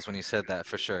got Like chills when you said that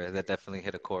for sure. That definitely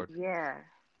hit a chord. yeah,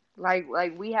 like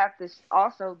we have to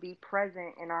also be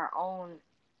present in our own,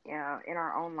 in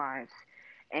our own lives,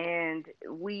 and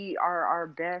we are our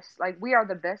best. Like we are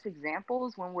the best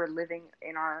examples when we're living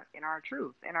in our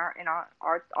truth, in our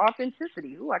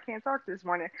authenticity. Ooh, I can't talk this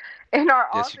morning. In our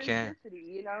Yes, you can.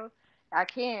 authenticity, I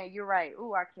can. You're right.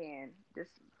 Ooh, I can. This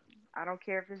I don't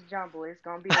care if it's jumble. It's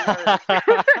gonna be the words.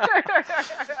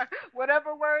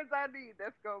 Whatever words I need,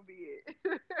 that's gonna be it.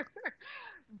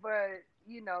 But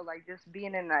like just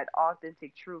being in that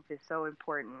authentic truth is so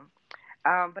important.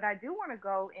 But I do want to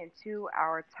go into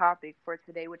our topic for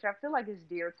today, which I feel like is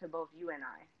dear to both you and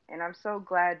I. And I'm so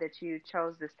glad that you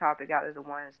chose this topic out of the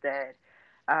ones that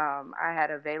I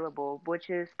had available, which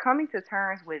is coming to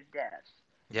terms with death.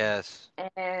 Yes.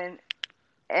 And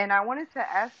and I wanted to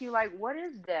ask you, like, what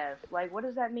is death? Like, what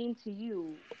does that mean to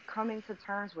you? Coming to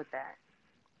terms with that.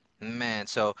 Man,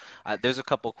 so there's a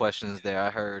couple questions there. I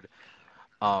heard,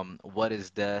 what is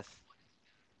death?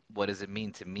 What does it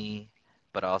mean to me?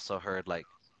 But I also heard like,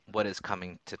 what is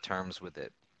coming to terms with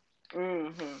it?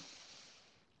 Mhm.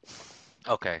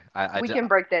 Okay, We can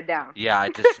break that down. yeah,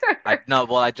 I no,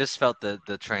 well, I just felt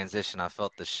the transition. I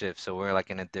felt the shift. So we're like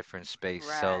in a different space.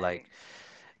 So Right. like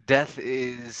death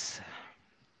is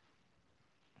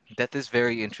death is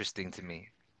very interesting to me.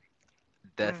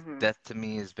 Mhm. Death to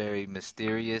me is very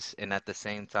mysterious, and at the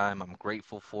same time, I'm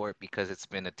grateful for it because it's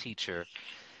been a teacher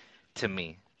to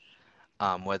me.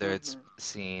 Whether it's Mhm.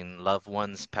 seeing loved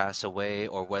ones pass away,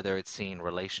 or whether it's seeing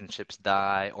relationships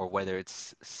die, or whether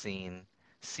it's seeing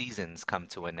seasons come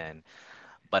to an end.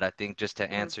 But I think just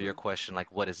to answer your Mhm. question,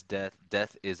 like what is death?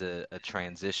 Death is a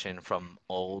transition from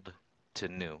old to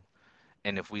new.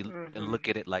 And if we Mhm. look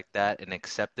at it like that and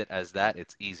accept it as that,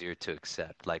 it's easier to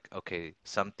accept. Like, okay,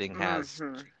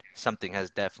 Mhm. something has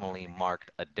definitely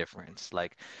marked a difference.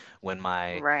 Like when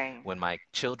my Right. when my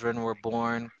children were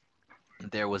born,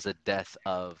 there was a death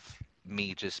of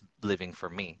me just living for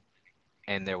me,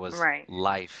 and there was Right.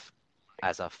 life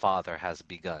as a father has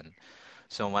begun.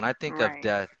 So when I think of Right.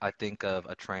 death, I think of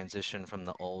a transition from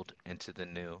the old into the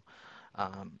new,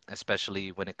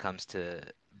 especially when it comes to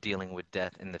dealing with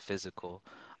death in the physical.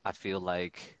 I feel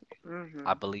like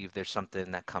I Mhm. believe there's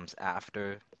something that comes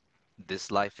after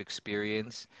this life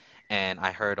experience. And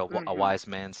I heard a Mhm. wise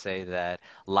man say that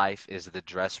life is the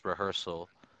dress rehearsal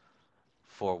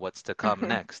for what's to come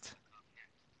next.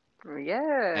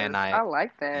 Yes, And I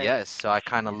like that. yes, so I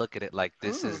kind of look at it like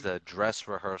this is Mm. the dress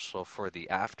rehearsal for the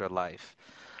afterlife.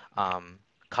 Um,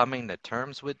 Coming to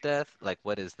terms with death, like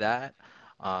what is that?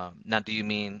 Now, do you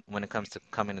mean when it comes to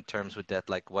coming to terms with death,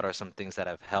 like what are some things that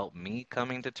have helped me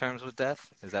coming to terms with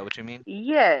death? Is that what you mean?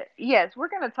 Yeah, yes, we're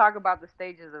going to talk about the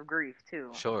stages of grief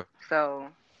too. Sure. So,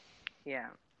 yeah.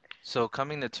 So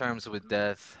coming to terms with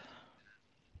death,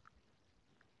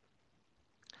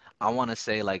 I want to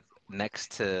say like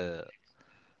next to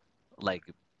like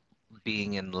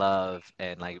being in love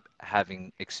and like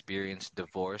having experienced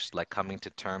divorce, like coming to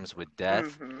terms with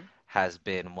death Mhm. has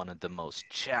been one of the most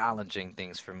challenging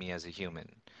things for me as a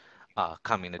human,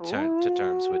 coming to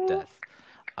terms with Ooh. death.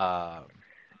 Um,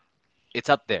 it's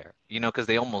up there, because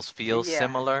they almost feel Yeah.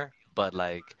 similar, but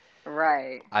like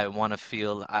Right. I want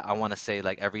to say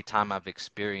like every time I've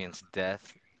experienced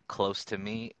death close to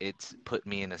me, it's put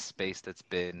me in a space that's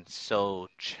been so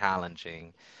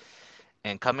challenging.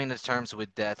 And coming to terms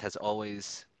with death has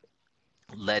always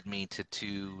led me to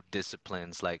two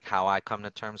disciplines, like how I come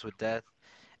to terms with death.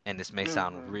 And this may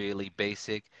sound Mhm. really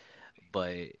basic,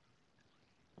 but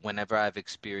whenever I've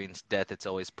experienced death, it's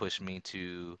always pushed me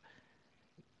to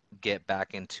get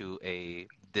back into a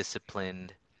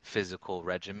disciplined physical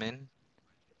regimen,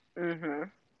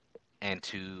 Mhm. and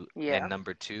Yeah.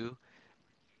 number two,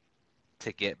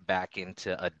 to get back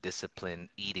into a disciplined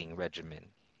eating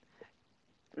regimen.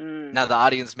 Now the Mm.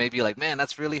 audience may be like, "Man,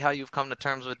 that's really how you've come to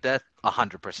terms with death?"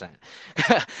 100%.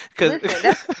 Because Listen,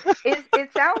 that's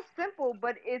it sounds simple,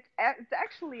 but it's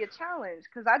actually a challenge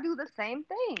cuz I do the same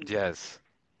thing. yes.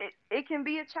 It can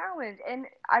be a challenge, and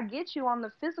I get you on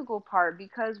the physical part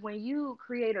because when you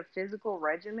create a physical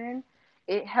regimen,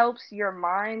 it helps your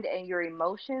mind and your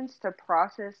emotions to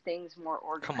process things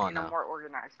more Come on in a now. more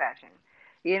organized fashion.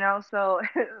 So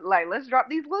like let's drop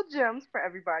these little gems for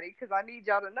everybody because I need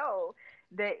y'all to know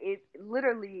that it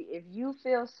literally, if you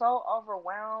feel so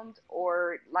overwhelmed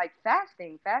or like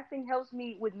fasting helps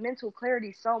me with mental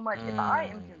clarity so much. If I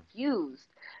am Mm, confused,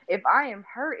 if I am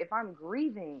hurt, if I'm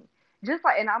grieving, just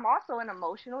like, and I'm also an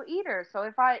emotional eater, so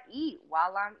if I eat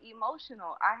while I'm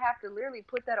emotional, I have to literally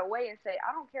put that away and say,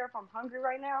 I don't care if I'm hungry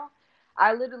right now.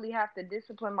 I literally have to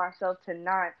discipline myself to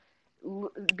not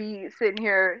be sitting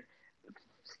here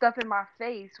stuffing my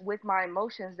face with my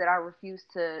emotions that I refuse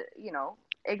to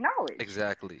acknowledge.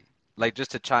 exactly. Like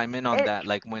just to chime in on It. that,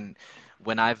 like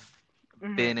when I've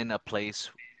Mhm. been in a place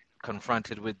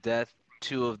confronted with death,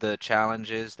 two of the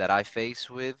challenges that I face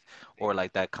with, or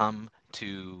like that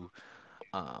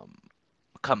um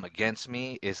come against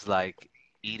me, is like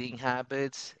eating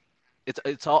habits.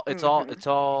 Mhm. It's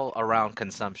all around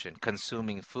consumption,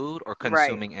 consuming food or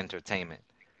Right. consuming entertainment.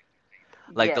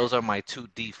 Like those Yes. are my two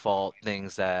default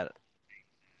things that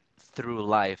through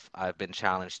life I've been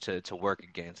challenged to work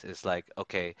against. It's like,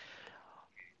 okay,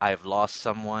 I've lost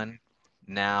someone.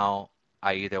 Now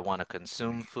I either want to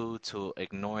consume food to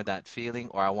ignore that feeling,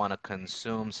 or I want to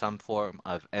consume some form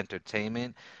of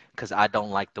entertainment because I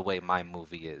don't like the way my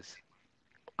movie is.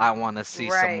 I want to see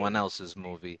someone Right. else's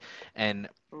movie. And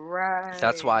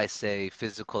that's Right. why I say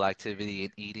physical activity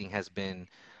and eating has been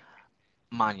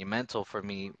monumental for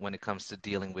me when it comes to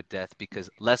dealing with death, because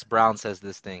Les Brown says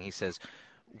this thing. He says,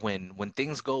 when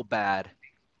things go bad,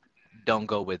 don't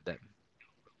go with them.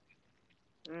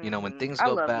 You know, when things I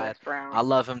go love Les bad, I Brown.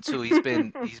 love him too. He's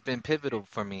been pivotal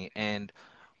for me. And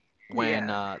when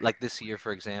Yeah. like this year,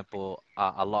 for example,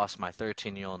 I lost my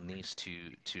 13-year-old niece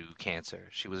to cancer.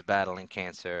 She was battling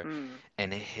cancer, Mm.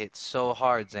 and it hit so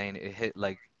hard, Zane. It hit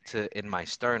like to in my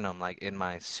sternum, like in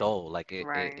my soul. Like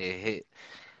Right. it hit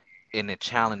and it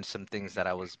challenged some things that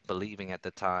I was believing at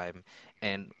the time.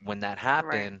 And when that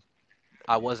Right. happened,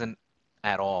 I wasn't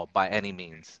at all by any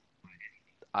means.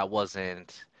 I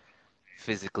wasn't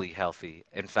physically healthy.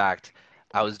 In fact,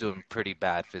 I was doing pretty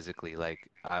bad physically. Like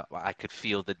I could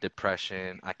feel the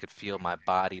depression. I could feel my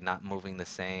body not moving the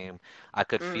same. I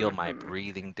could feel my Mhm.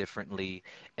 breathing differently.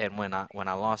 And when I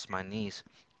lost my niece,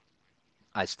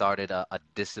 I started a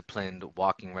disciplined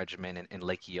walking regimen in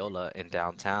Lake Eola in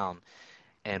downtown.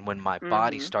 And when my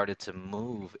body Mhm. started to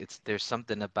move, there's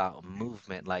something about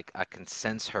movement, like I can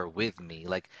sense her with me.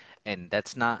 Like, and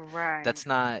Right. that's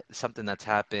not something that's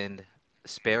happened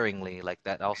sparingly. Like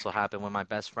that also happened when my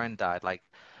best friend died. Like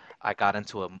I got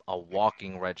into a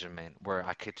walking regimen where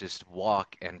I could just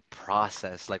walk and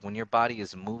process. Like when your body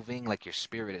is moving, like your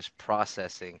spirit is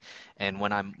processing. And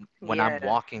when I'm Yes.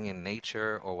 walking in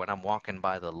nature or when I'm walking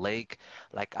by the lake,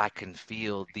 like I can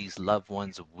feel these loved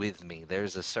ones with me.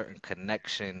 There's a certain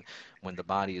connection when the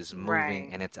body is moving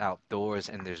Right. and it's outdoors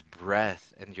and there's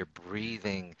breath and you're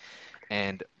breathing.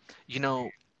 And you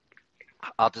know,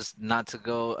 I'll just not to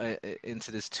go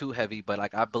into this too heavy, but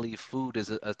like I believe food is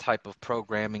a type of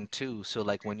programming too. So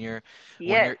like when Yes,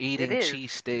 you're it eating is.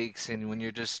 cheesesteaks and when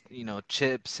you're just,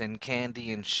 chips and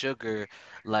candy and sugar,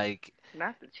 like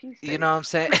Not the you know cheesesteaks. what I'm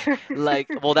saying? Like,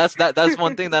 well, that's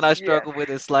one thing that I Yeah, struggle with.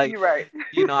 It's like, you're right.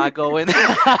 I go in.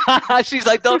 She's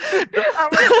like, don't, I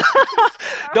was,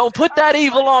 don't put I that was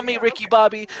evil like, on me, yeah, Ricky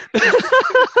Bobby.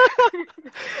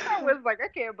 I was like, I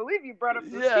can't believe you brought up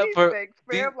the Yeah, for cheesesteaks,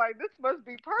 these fam. Like, this must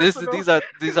be This personal.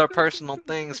 these are personal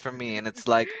things for me, and it's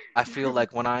like I feel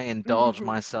like when I indulge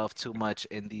myself too much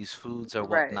in these foods or Right,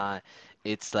 whatnot,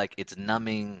 it's like it's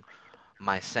numbing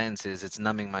my senses, it's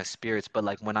numbing my spirits. But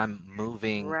like when I'm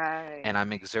moving right. and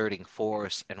I'm exerting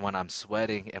force, and when I'm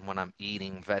sweating and when I'm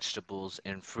eating vegetables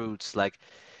and fruits, like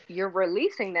You're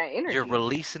releasing that you're energy.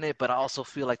 releasing it, but I also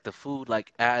feel like the food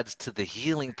like adds to the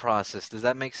healing process. Does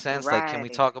that make sense? Like, can we Right.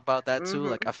 talk about that too?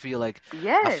 Like, Mhm. I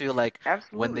Yes, feel like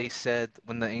absolutely.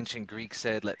 when the ancient Greeks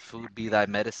said, "Let food be thy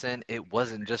medicine," it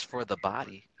wasn't just for the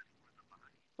body.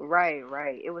 Right,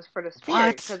 right. It was for the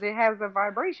spirit What? because it has a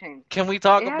vibration. Can we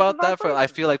talk It has a about that for? I vibration.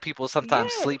 feel like people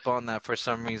sometimes Yes, sleep on that for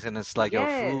some reason. It's like, yo, yes.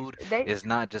 food They is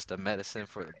not just a medicine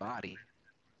for the body.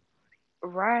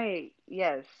 right.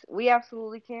 Yes, we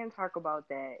absolutely can talk about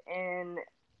that. And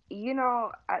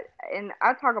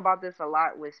I talk about this a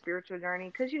lot with spiritual journey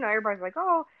because everybody's like,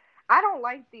 "Oh, I don't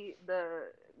like the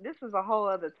this is a whole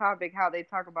other topic how they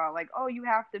talk about like, "Oh, you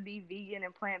have to be vegan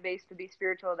and plant-based to be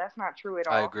spiritual." That's not true at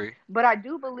I all. agree. But I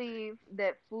do believe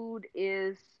that food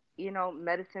is,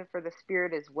 medicine for the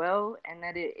spirit as well, and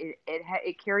that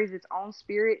it carries its own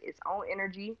spirit, its own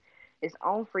energy, its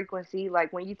own frequency.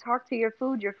 Like when you talk to your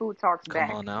food talks Come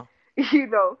back, on now. you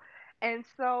know. And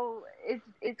so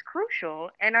it's crucial,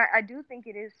 and I do think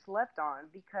it is slept on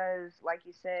because, like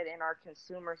you said, in our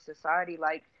consumer society,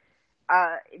 like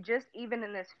just even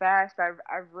in this fast,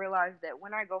 I've realized that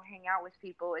when I go hang out with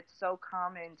people, it's so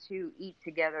common to eat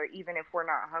together, even if we're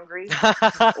not hungry,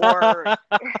 or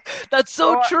That's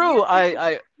so or true.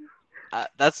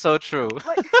 That's so true.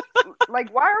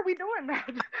 like why are we doing that?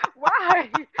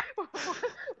 Why?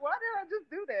 Why did I just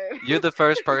do You're that? the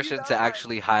first you person to know, like.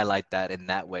 actually highlight that in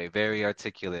that way. Very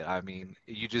articulate. I mean,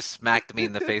 you just smacked me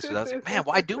in the face with. I was like, man,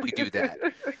 why do we do that?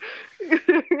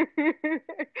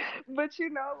 But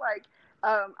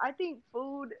I think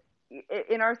food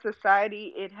in our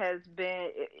society, it has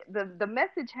been the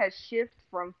message has shifted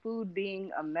from food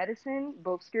being a medicine,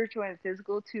 both spiritual and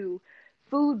physical, to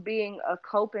food being a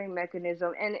coping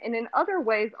mechanism, and in other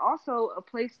ways also a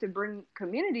place to bring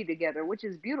community together, which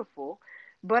is beautiful.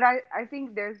 But I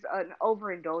think there's an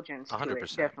overindulgence to it,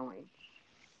 100%. definitely.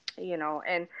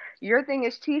 And your thing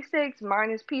is cheesesteaks,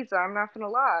 mine is pizza. I'm not gonna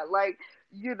lie. Like,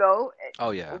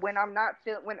 Oh yeah. when I'm not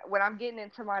feel when I'm getting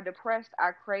into my depressed,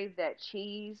 I crave that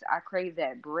cheese, I crave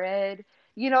that bread.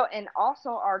 And also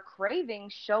our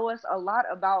cravings show us a lot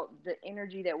about the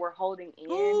energy that we're holding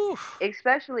in, Ooh.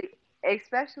 especially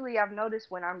especially I've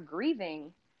noticed when I'm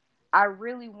grieving, I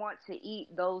really want to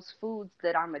eat those foods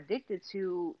that I'm addicted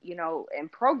to,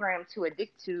 and programmed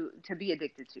to be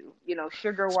addicted to,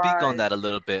 sugar Speak on wise, that a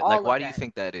little bit. Like, all why of do you that.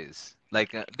 think that is?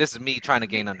 Like, this is me trying to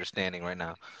gain Be- understanding right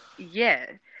now. yeah.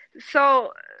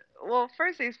 So, well,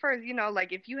 first things first,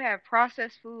 like if you have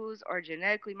processed foods or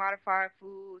genetically modified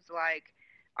foods, like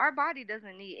our body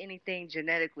doesn't need anything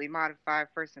genetically modified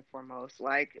first and foremost.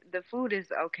 Like the food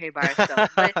is okay by itself,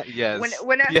 but Yes. when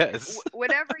Yes.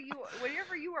 whenever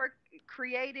you are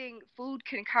creating food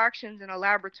concoctions in a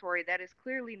laboratory, that is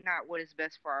clearly not what is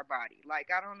best for our body. Like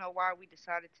I don't know why we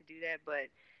decided to do that, but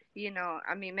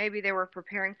I mean, maybe they were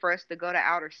preparing for us to go to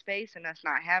outer space and us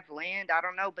not have land. I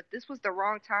don't know, but this was the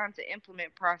wrong time to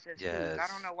implement processed foods. I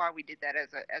don't Yes. know why we did that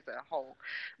as a whole,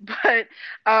 but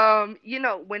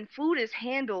when food is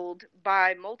handled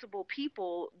by multiple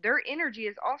people, their energy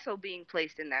is also being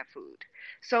placed in that food.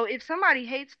 So if somebody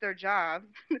hates their job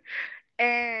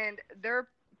and they're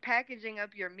packaging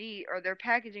up your meat or they're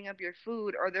packaging up your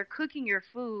food or they're cooking your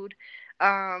food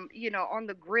on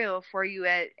the grill for you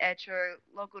at your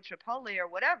local Chipotle or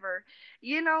whatever,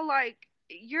 like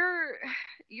you're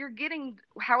you're getting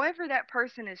however that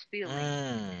person is feeling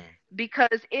Mm.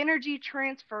 because energy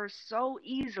transfers so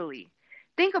easily.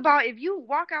 Think about if you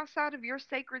walk outside of your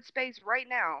sacred space right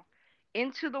now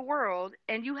into the world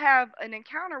and you have an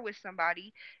encounter with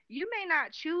somebody, you may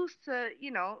not choose to,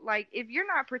 like if you're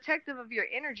not protective of your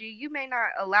energy, you may not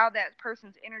allow that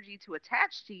person's energy to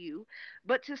attach to you.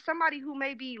 But to somebody who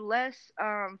may be less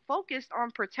focused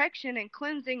on protection and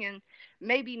cleansing and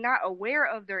maybe not aware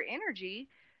of their energy,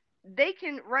 they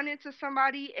can run into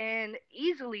somebody and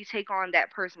easily take on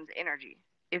that person's energy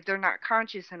if they're not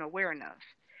conscious and aware enough.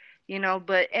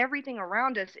 But everything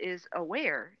around us is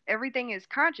aware. Everything is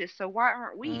conscious, so why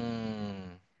aren't we?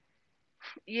 Mm.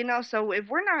 So if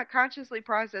we're not consciously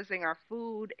processing our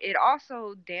food, it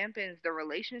also dampens the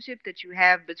relationship that you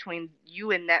have between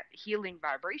you and that healing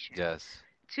vibration Yes.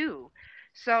 too.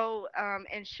 So,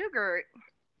 and sugar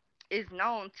is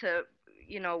known to,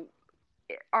 you know,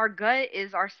 our gut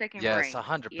is our second Yes, brain.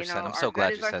 100%. I'm Our so gut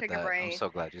glad is you our said second that. I'm brain. so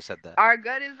glad you said that.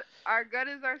 Our gut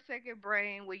is our second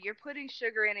brain. When you're putting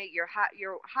sugar in it, you're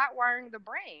hot wiring the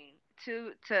brain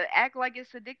to act like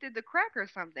it's addicted to crack or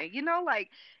something. Like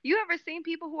you ever seen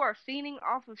people who are fiending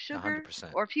off of sugar,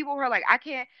 100%. or people who are like, I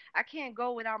can't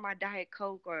go without my diet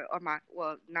coke, or my,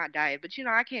 well, not diet, but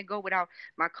I can't go without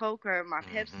my coke or my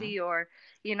Hmm. Pepsi, or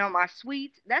my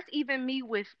sweets. That's even me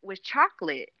with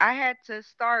chocolate. I had to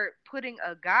start putting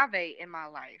agave in my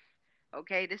life.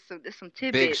 Okay, this some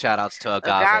Big tidbits. shout outs to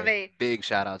agave. Agave Big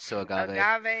shout outs to agave.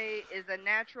 agave is a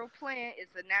natural plant.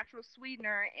 It's a natural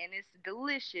sweetener and it's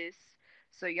delicious.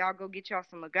 So y'all go get y'all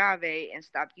some agave and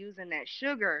stop using that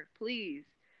sugar, please.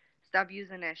 Stop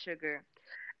using that sugar.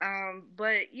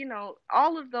 But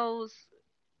all of those,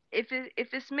 if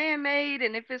it's man made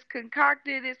and if it's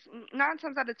concocted, it's 9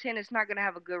 times out of 10 it's not gonna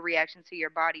have a good reaction to your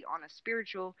body on a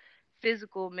spiritual,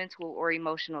 physical, mental, or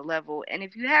emotional level. And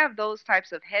if you have those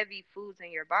types of heavy foods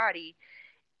in your body,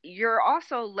 you're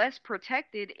also less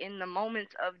protected in the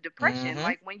moments of depression, Hmm.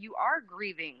 like when you are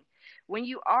grieving, when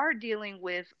you are dealing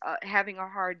with having a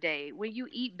hard day, when you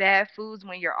eat bad foods,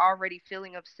 when you're already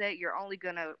feeling upset, you're only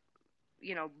gonna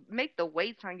make the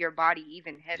weights on your body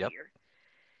even Yep. heavier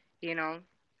you know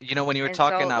When you were and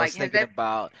so, talking, I was like, has thinking that.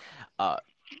 about uh,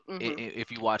 Mhm.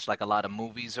 if you watch like a lot of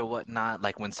movies or whatnot,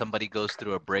 like when somebody goes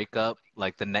through a breakup,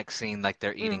 like the next scene, like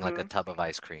they're eating like a Mhm. tub of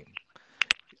ice cream.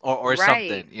 Or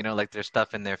Right. something, like there's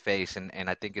stuff in their face, and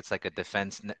I think it's like a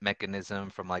defense mechanism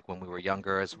from like when we were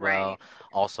younger as well.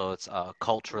 Right. Also, it's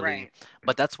culturally, Right.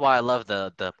 but that's why I love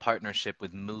the partnership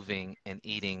with moving and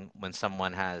eating when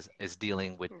someone is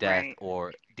dealing with death Right.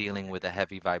 or dealing with a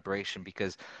heavy vibration,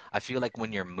 because I feel like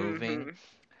when you're moving, Mhm.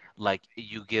 like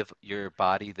you give your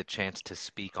body the chance to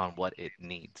speak on what it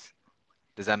needs.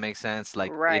 Does that make sense?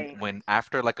 Like in Right. when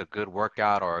after like a good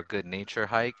workout or a good nature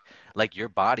hike, like your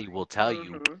body will tell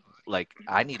you, Mhm. like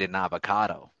I need an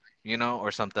avocado,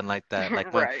 or something like that.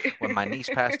 Like when Right. when my niece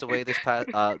passed away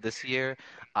this year,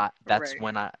 that's Right.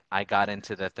 when I got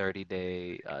into the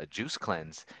 30-day juice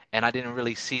cleanse, and I didn't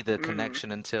really see the Mhm.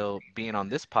 connection until being on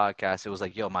this podcast. It was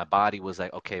like, yo, my body was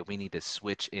like, okay, we need to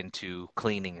switch into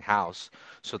cleaning house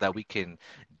so that we can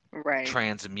Right.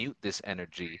 transmute this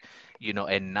energy,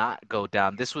 and not go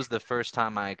down. This was the first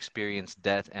time I experienced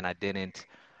death, and I didn't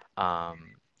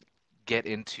um, get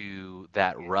into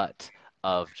that rut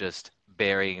of just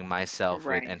burying myself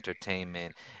with Right.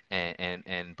 entertainment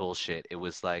and bullshit. It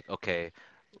was like, okay,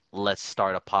 let's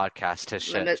start a podcast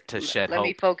Let me to shed let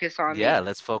me hope. focus on Yeah, me.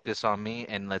 let's focus on me,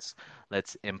 and let's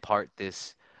impart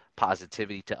this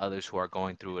positivity to others who are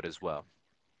going through it as well.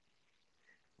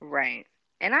 Right.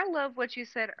 And I love what you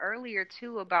said earlier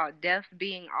too about death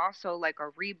being also like a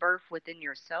rebirth within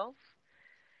yourself.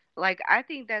 Like I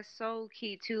think that's so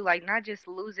key too. Like not just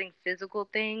losing physical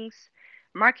things.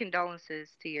 My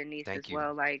condolences to your niece Thank as you.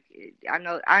 well. Like I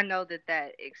know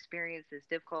that experience is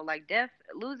difficult. Like death,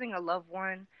 losing a loved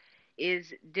one.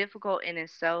 is difficult in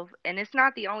itself, and it's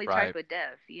not the only type Right. of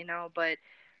death, but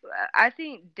I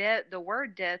think death, the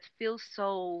word death feels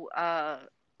so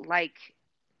like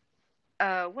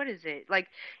what is it, like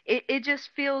it just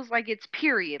feels like it's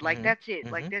period, like Mhm. that's it,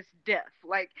 like Mhm. that's death,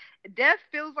 like death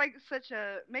feels like such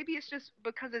a, maybe it's just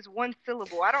because it's one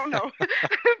syllable, I don't know.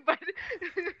 but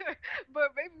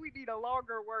but maybe we need a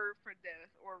longer word for death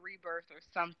or rebirth or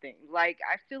something. Like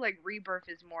I feel like rebirth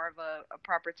is more of a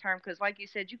proper term, because like you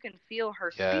said, you can feel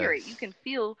her spirit, you Yes. can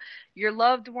feel your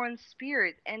loved one's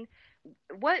spirit. And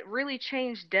what really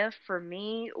changed death for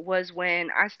me was when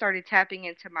I started tapping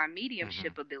into my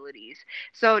Mhm. mediumship abilities.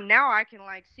 So now I can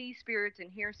like see spirits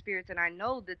and hear spirits, and I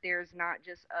know that there's not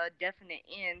just a definite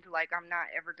end, like I'm not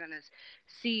ever going to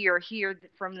see or hear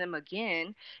from them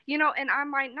again, and I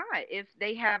might not if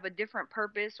they have a different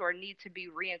purpose or need to be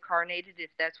reincarnated,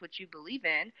 if that's what you believe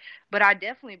in. But I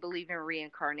definitely believe in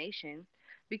reincarnation,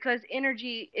 because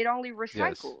energy, it only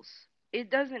Yes. recycles, it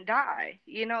doesn't die.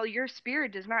 Your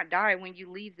spirit does not die when you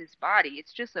leave this body.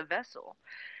 It's just a vessel.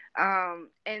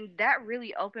 And that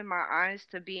really opened my eyes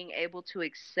to being able to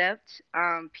accept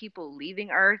people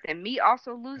leaving Earth, and me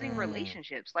also losing Mm.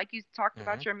 relationships. Like you talked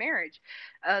about Mhm. your marriage.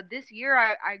 This year,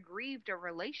 I grieved a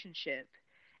relationship,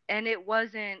 and it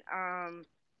wasn't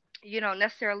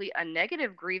necessarily a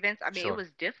negative grievance. I mean, it Sure.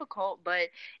 was difficult, but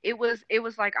it was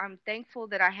like, I'm thankful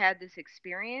that I had this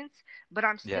experience, but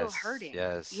I'm still Yes. hurting.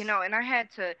 Yes. And I had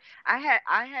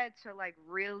to like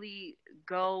really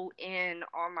go in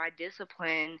on my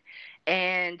discipline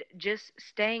and just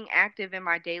staying active in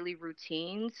my daily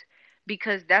routines,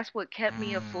 because that's what kept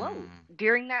me afloat Mm.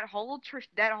 during that whole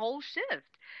shift.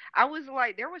 I was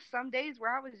like, there was some days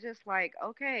where I was just like,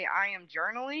 okay, I am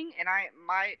journaling, and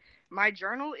my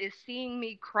journal is seeing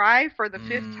me cry for the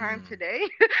fifth time Mm. today.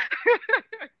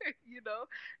 you know,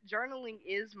 Journaling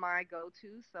is my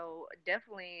go-to, so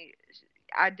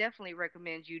I definitely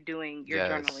recommend you doing your Yes.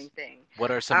 journaling thing.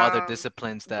 What are some other Um,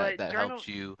 disciplines that but that journal. helped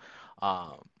you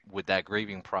with that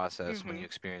grieving process when you Mhm.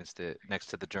 experienced it next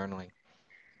to the journaling?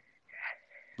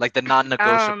 Like the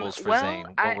non-negotiables for Well,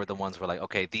 Zane, what were the ones where like,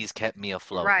 okay, these kept me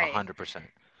afloat right.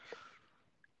 100%?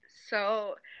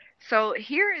 So, so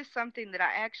here is something that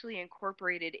I actually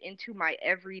incorporated into my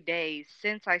everyday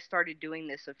since I started doing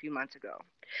this a few months ago.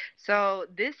 So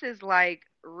this is like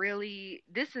really,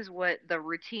 this is what the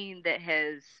routine that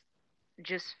has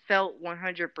just felt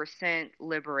 100%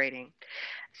 liberating.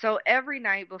 So every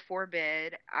night before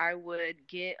bed, I would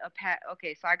get a pack.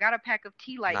 Okay, so I got a pack of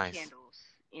tea light Nice. candles,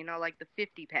 like the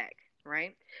 50 pack,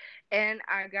 right? And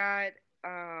I got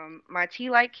my tea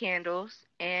light candles,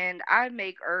 and I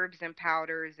make herbs and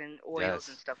powders and oils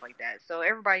and Yes. stuff like that. So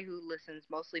everybody who listens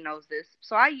mostly knows this.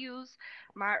 So I use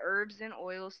my herbs and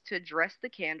oils to dress the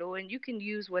candle, and you can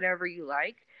use whatever you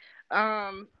like.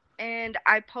 Um, and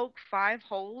I poke 5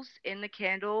 holes in the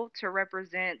candle to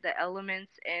represent the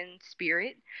elements and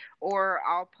spirit, or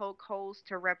I'll poke holes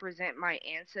to represent my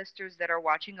ancestors that are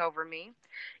watching over me,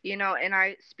 and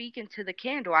I speak into the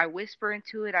candle. I whisper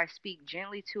into it, I speak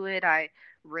gently to it, I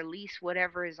release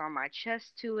whatever is on my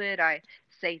chest to it. I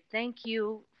say thank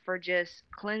you for just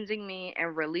cleansing me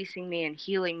and releasing me and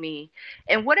healing me,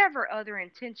 and whatever other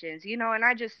intentions, and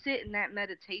I just sit in that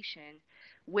meditation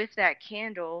with that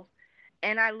candle,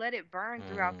 and I let it burn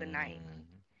throughout the night.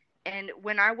 Mm. And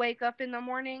when I wake up in the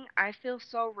morning, I feel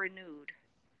so renewed.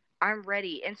 I'm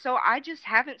ready. And so I just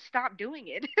haven't stopped doing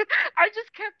it. I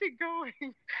just kept it going.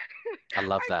 I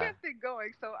love I that. kept it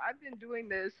going. So I've been doing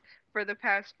this for the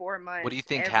past four What do you months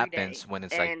think every happens day. when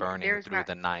it's like And burning there's through not,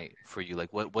 the night for you?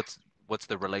 Like what's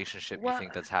the relationship you well,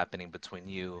 think that's happening between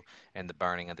you and the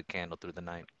burning of the candle through the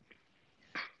night?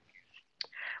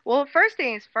 Well, first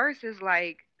things first is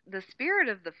like the spirit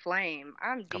of the flame.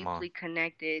 I'm Come on. deeply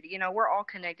connected. We're all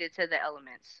connected to the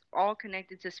elements, all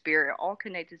connected to spirit, all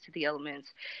connected to the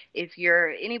elements. If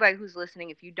you're anybody who's listening,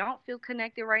 if you don't feel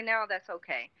connected right now, that's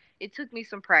okay. It took me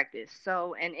some practice.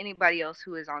 So, and anybody else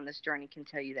who is on this journey can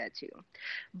tell you that too.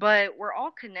 But we're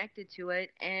all connected to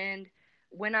it. And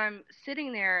when I'm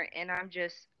sitting there and I'm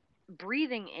just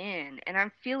breathing in and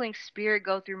I'm feeling spirit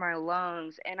go through my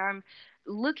lungs, and I'm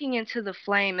looking into the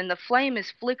flame, and the flame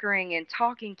is flickering and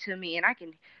talking to me, and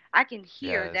I can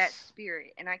hear that Yes.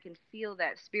 spirit, and I can feel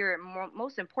that spirit.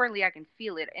 Most importantly, I can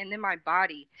feel it, and then my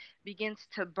body begins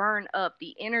to burn up.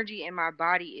 The energy in my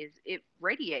body, it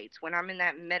radiates when I'm in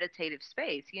that meditative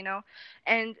space,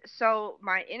 and so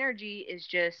my energy is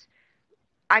just,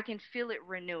 I can feel it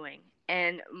renewing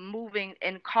and moving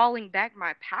and calling back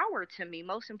my power to me,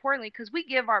 most importantly, because we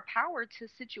give our power to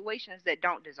situations that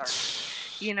don't deserve it.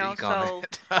 Speak on So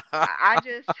it. I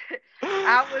just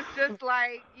I was just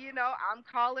like, I'm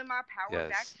calling my power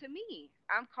back Yes. to me.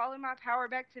 I'm calling my power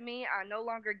back to me. I no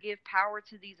longer give power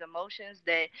to these emotions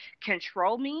that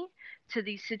control me, to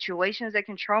these situations that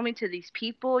control me, to these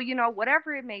people,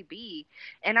 whatever it may be.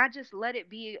 And I just let it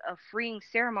be a freeing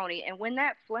ceremony. And when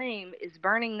that flame is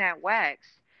burning that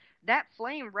wax, that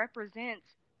flame represents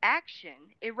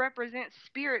action. It represents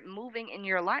spirit moving in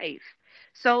your life.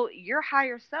 So your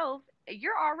higher self,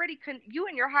 you're already you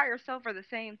and your higher self are the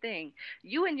same thing.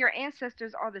 You and your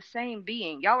ancestors are the same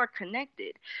being. Y'all are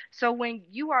connected. So when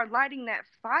you are lighting that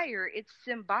fire, it's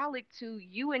symbolic to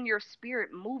you and your spirit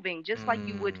moving just like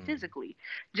you would Mm. physically.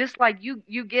 Just like you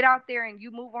get out there and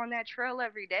you move on that trail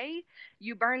every day,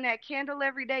 you burn that candle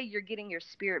every day, you're getting your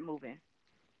spirit moving.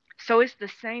 So it's the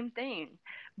same thing,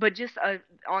 but just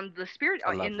on the spirit,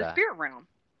 I love in the that. spirit realm.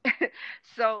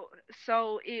 so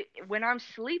when I'm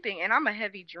sleeping, and I'm a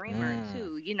heavy dreamer Mm.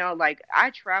 too, like I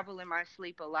travel in my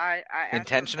sleep a lot. I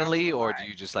astral travel Intentionally, a or do lot.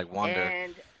 you just like wander?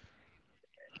 And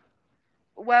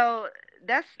well,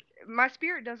 that's my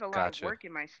spirit does a lot of Gotcha. work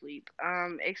in my sleep,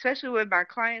 especially with my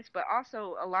clients, but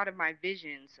also a lot of my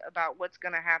visions about what's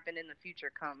going to happen in the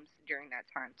future comes during that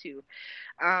time too.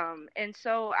 And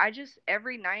so I just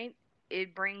every night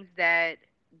it brings that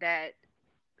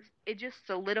it just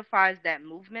solidifies that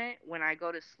movement when I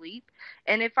go to sleep.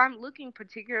 And if I'm looking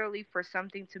particularly for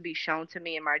something to be shown to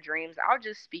me in my dreams, I'll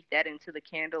just speak that into the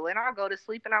candle and I'll go to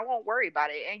sleep and I won't worry about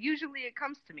it. And usually it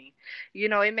comes to me.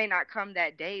 It may not come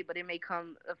that day, but it may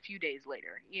come a few days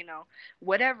later,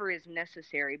 whatever is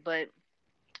necessary. But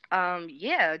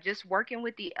yeah, just working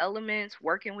with the elements,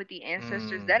 working with the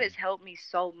ancestors, that Mm. has helped me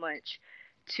so much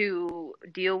to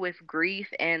deal with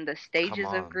grief and the Come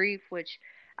stages of on. grief, which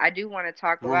I do want to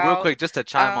talk Real about, quick, just to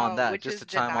chime on that, which just is to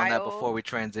chime on that before denial. we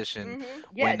transition,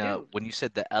 Yeah, do when you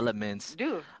said the elements,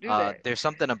 do that. there's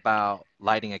something about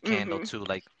lighting a candle Mhm. too,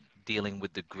 like dealing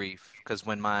with the grief. Because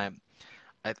when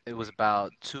it was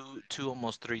about two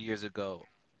almost 3 years ago,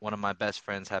 one of my best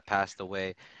friends had passed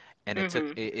away, and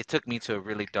Mhm. it took me to a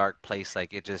really dark place.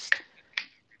 Like it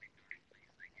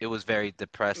was very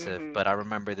depressive. Mhm. But I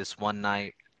remember this one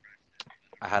night,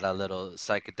 I had a little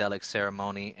psychedelic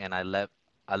ceremony, and I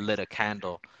lit a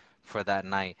candle for that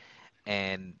night,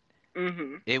 and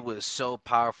Mhm. it was so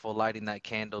powerful lighting that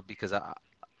candle because I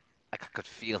could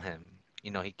feel him.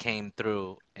 He came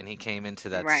through and he came into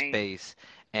that Right. space.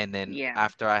 And then Yeah.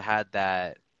 after I had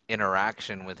that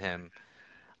interaction with him,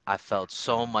 I felt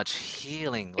so much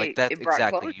healing. Like that It brought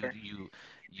exactly. You closure. you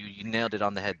you nailed it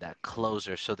on the head, that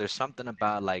closer. So there's something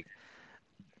about like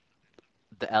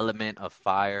the element of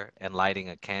fire and lighting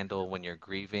a candle when you're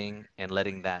grieving and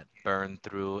letting that burn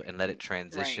through and let it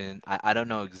Right. transition. I don't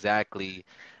know exactly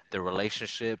the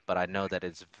relationship, but I know that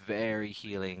it's very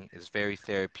healing, it's very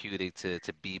therapeutic to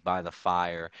be by the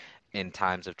fire in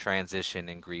times of transition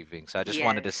and grieving. So I just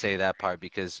wanted to Yes. say that part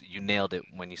because you nailed it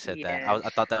when you said that. Yes. I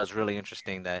thought that was really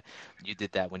interesting that you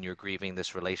did that when you were grieving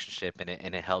this relationship and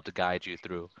it helped guide you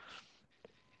through.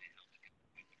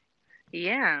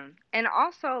 Yeah. And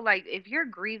also, like, if you're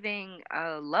grieving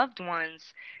loved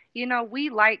ones, we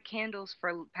light candles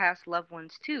for past loved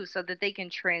ones too, so that they can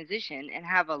transition and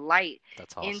have a light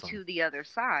That's awesome. into the other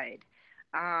side.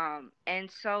 And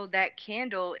so that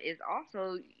candle is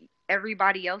also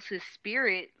everybody else's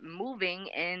spirit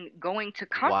moving and going to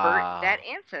comfort that Wow.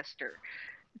 ancestor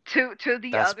to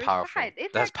the That's other powerful. side.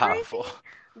 Isn't That's that powerful. crazy?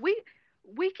 We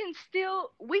we can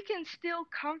still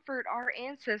comfort our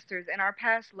ancestors and our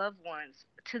past loved ones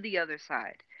to the other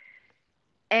side.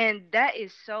 And that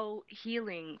is so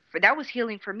healing. That was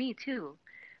healing for me too.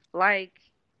 Like,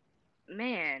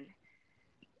 man,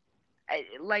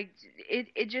 like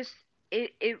it just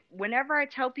it whenever I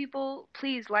tell people,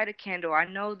 please light a candle. I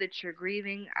know that you're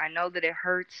grieving. I know that it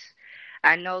hurts.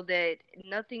 I know that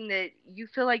nothing that you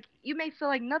may feel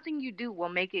like nothing you do will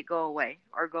make it go away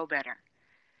or go better.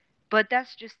 But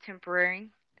that's just temporary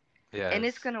and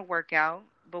it's Yes. going to work out.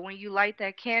 But when you light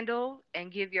that candle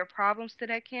and give your problems to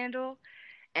that candle,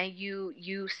 and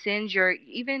you send your,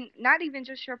 even not even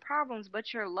just your problems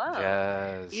but your love,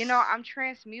 Yes. I'm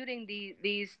transmuting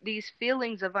these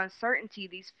feelings of uncertainty,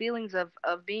 these feelings of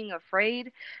being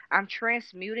afraid. I'm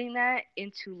transmuting that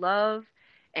into love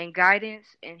and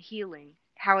guidance and healing,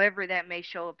 however that may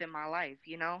show up in my life.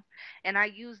 And I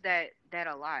use that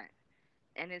a lot,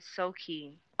 and it's so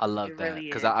key. I love It that really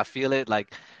because is. I feel it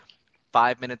like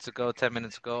 5 minutes ago, 10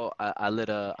 minutes ago, I lit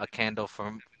a candle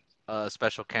a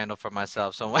special candle for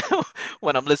myself. So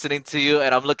when I'm listening to you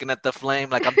and I'm looking at the flame,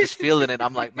 like I'm just feeling it.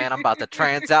 I'm like, man, I'm about to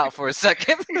trance out for a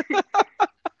second.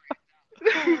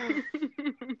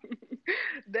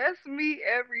 That's That's me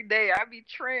every day. I be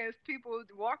trans. People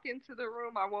walk into the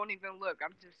room, I won't even look.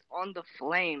 I'm just on the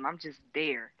flame. I'm just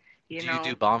there. You Do you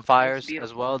know, do it's bonfires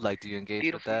as beautiful, well? Like, do you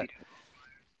engage with beautiful, that? beautiful.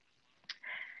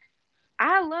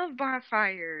 I love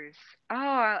bonfires.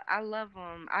 Oh, I love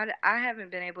them. I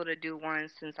haven't been able to do one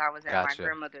since I was at my Gotcha.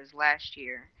 grandmother's last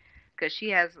year, cause she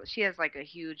has like a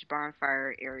huge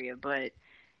bonfire area. But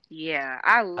yeah,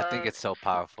 I think it's so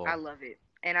I powerful. love it,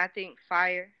 and I think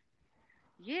fire.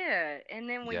 Yeah, and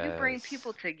then when you bring Yes.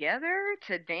 people together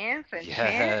to dance and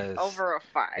chant Yes. over a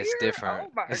It's fire, different.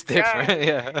 oh my It's different. gosh,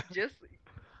 Yeah. just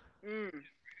mm,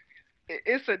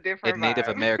 it's a In different Native vibe.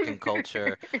 American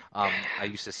culture, I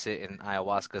used to sit in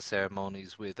ayahuasca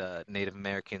ceremonies with Native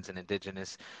Americans and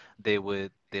indigenous. They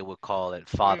would call it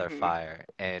father Mhm. fire,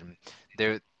 and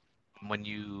there when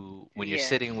you're Yes.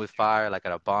 sitting with fire, like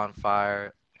at a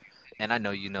bonfire, and I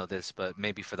know you know this, but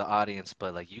maybe for the audience,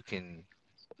 but like you can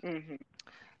Mhm.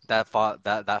 that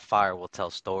fire will tell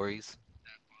stories.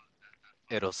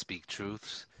 It'll speak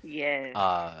truths. Yes.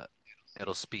 Uh,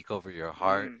 it'll speak over your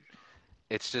heart. Mm.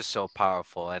 It's just so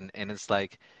powerful, and it's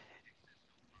like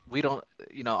we don't,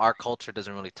 our culture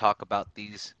doesn't really talk about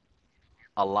these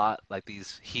a lot, like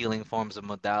these healing forms of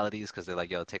modalities, because they're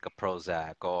like, yo, take a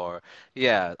Prozac, or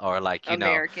yeah, or like,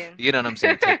 American. you know what I'm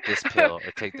saying, take this pill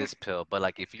or take this pill. But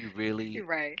like, if you really You're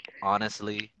right.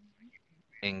 honestly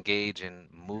engage in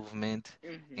movement,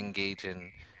 Mhm. engage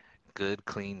in good,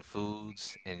 clean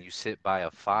foods, and you sit by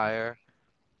a fire,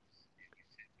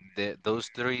 those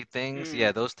three things,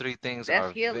 yeah, Mm. those three things That's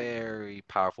are healing. very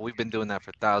powerful. We've been doing that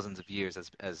for thousands of years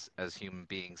as human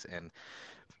beings, and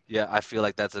yeah, I feel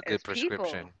like that's a good As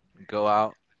people. prescription. Go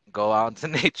out, go out into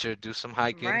nature, do some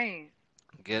hiking, Right.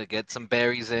 get some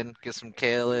berries in, get some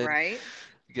kale in, Right.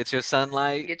 get your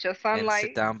sunlight, Get your and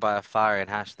sit sunlight. down by a fire and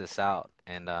hash this out.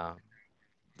 And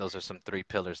those are some three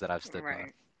pillars that I've stood by.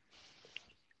 Right.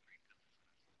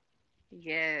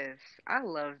 Yes. I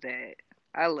love that.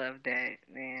 I love that,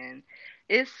 man.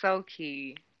 It's so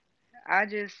key.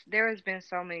 There has been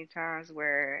so many times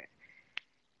where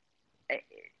eh,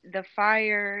 the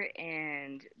fire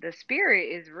and the spirit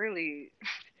is really,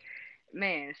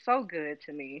 man, so good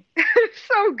to me.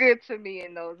 So good to me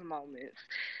in those moments.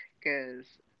 Because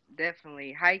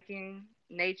definitely hiking,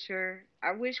 nature,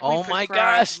 I wish we Oh my prescribed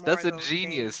gosh, more that's of a those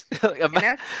things. genius. And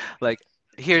that's, Like,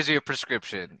 here's your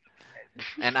prescription.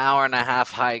 An hour and a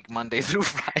half hike Monday through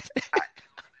Friday. I,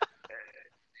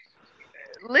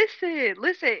 listen,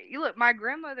 listen. You look, my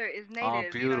grandmother is Oh,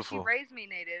 native. You know, she beautiful. raised me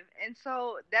native, and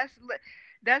so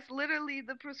that's literally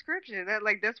the prescription.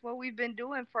 That's what we've been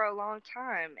doing for a long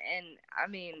time. And I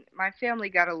mean, my family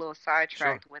got a little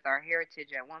Sure. sidetracked with our heritage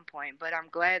at one point, but I'm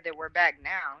glad that we're back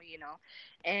now. You know,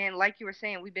 and like you were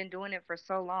saying, we've been doing it for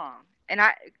so long. And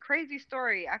crazy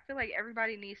story. I feel like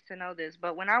everybody needs to know this,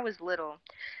 but when I was little,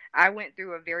 I went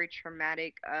through a very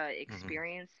traumatic Hmm.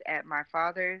 experience at my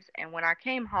father's, and when I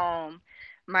came home,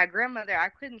 my grandmother, I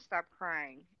couldn't stop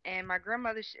crying. And my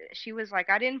grandmother, she was like,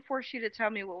 I didn't force you to tell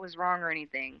me what was wrong or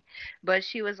anything. But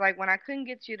she was like, when I couldn't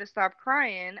get you to stop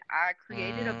crying, I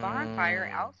created a bonfire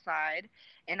Mm. outside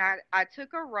and I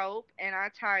took a rope and I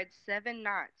tied 7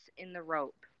 knots in the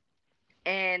rope.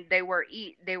 And they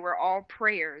were all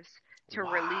prayers to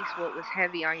release what was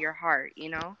heavy on Wow. your heart, you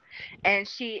know? And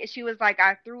she was like,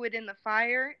 I threw it in the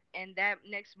fire and that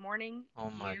next morning Oh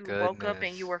my you woke up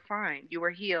and you goodness. were fine. You were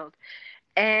healed.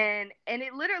 And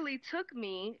it literally took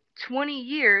me 20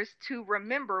 years to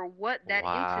remember what that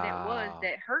incident was Wow.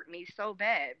 that hurt me so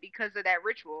bad because of that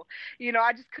ritual. You know,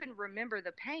 I just couldn't remember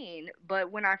the pain,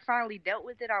 but when I finally dealt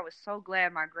with it, I was so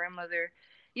glad my grandmother,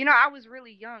 you know, I was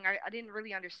really young. I didn't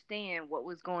really understand what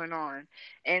was going on.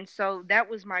 And so that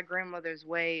was my grandmother's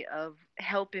way of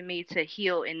helping me to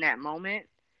heal in that moment.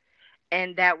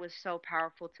 And that was so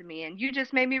powerful to me. And you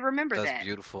just made me remember That's that.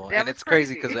 beautiful. That And was it's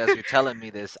crazy crazy. because as you're telling me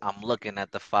this, I'm looking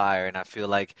at the fire and I feel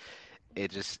like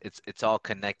it's all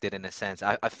connected in a sense.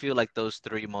 I feel like those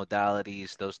three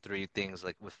modalities, those three things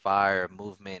like with fire,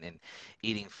 movement, and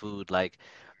eating food, like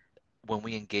when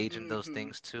we engage in those Mhm.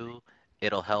 things too,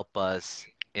 it'll help us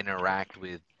interact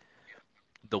with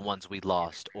the ones we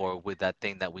lost or with that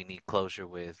thing that we need closure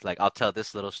with. Like I'll tell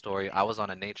this little story. I was on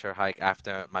a nature hike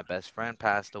after my best friend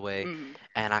passed away Mhm.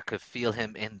 and I could feel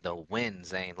him in the wind,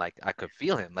 Zane. Like I could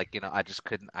feel him. Like, I just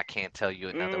couldn't I can't tell you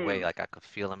another way. Mm. Like I could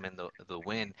feel him in the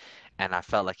wind and I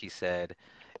felt like he said,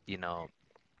 you know,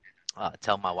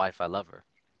 tell my wife I love her.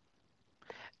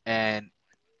 And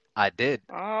I did.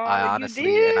 Oh, I you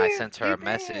honestly, and I did. sent her You a did.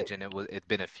 message and it'd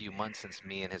been a few months since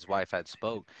me and his wife had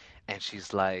spoke and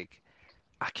she's like,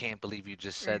 I can't believe you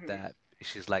just said Mhm. that.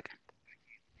 She's like,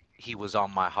 he was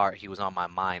on my heart, he was on my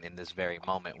mind in this very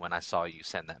moment when I saw you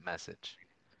send that message.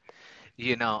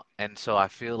 And so I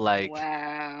feel like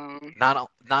Wow.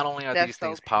 not only are That's these so.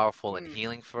 things powerful and Mm,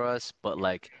 healing for us, but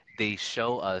like they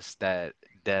show us that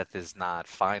death is not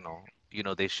final.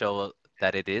 They show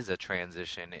that it is a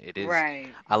transition. It is,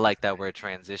 right. I like that word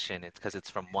transition. It's because it's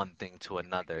from one thing to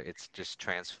another. It's just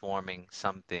transforming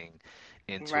something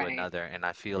into Right. another. And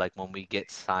I feel like when we get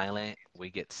silent, we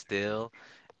get still,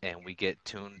 and we get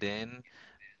tuned in,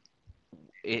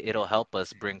 it'll help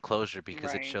us bring closure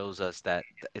because it Right. shows us that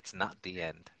it's not the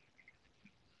end.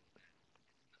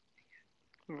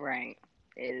 Right.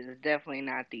 It is definitely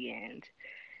not the end.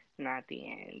 Not the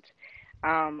end.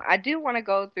 I do want to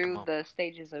go Come through on. the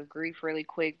stages of grief really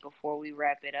quick before we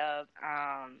wrap it up.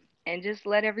 And just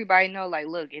let everybody know, like,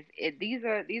 look, if these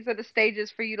are the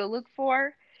stages for you to look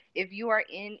for. If you are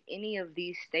in any of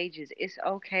these stages, it's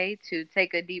okay to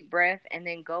take a deep breath and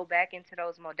then go back into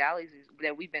those modalities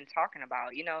that we've been talking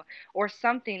about, or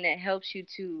something that helps you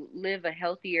to live a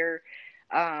healthier,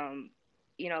 um,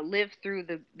 live through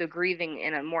the grieving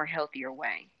in a more healthier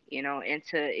way, and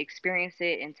to experience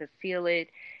it and to feel it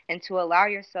and to allow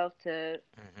yourself to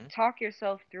Hmm. talk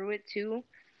yourself through it too.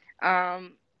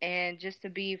 And just to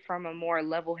be from a more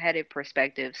level headed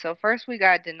perspective. So, first we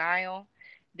got denial,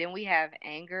 then we have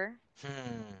anger,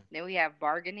 Hmm. then we have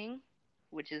bargaining,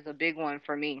 which is a big one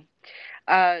for me,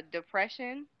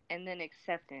 depression, and then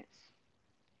acceptance.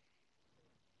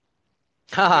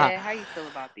 Yeah, how you feel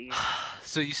about these?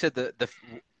 So you said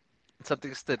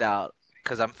something stood out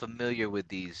because I'm familiar with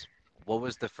these. What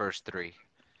was the first three?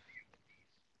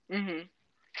 Hmm.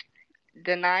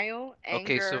 Denial,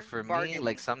 Okay, so anger, for me,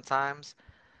 like bargaining. sometimes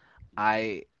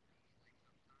I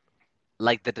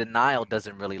like the denial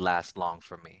doesn't really last long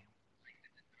for me.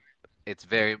 It's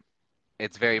very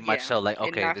it's very much Yeah, so like, and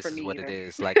okay, not this for is me what it either.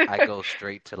 is. Like I go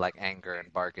straight to like anger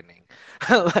and bargaining.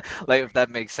 Like if that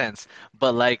makes sense.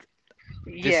 But like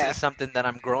this Yeah. is something that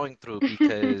I'm growing through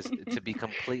because to be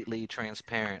completely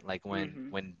transparent, like when Mhm.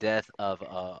 when death of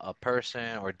a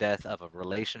person or death of a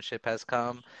relationship has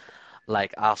come,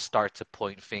 like I'll start to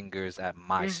point fingers at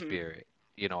my Mhm. spirit,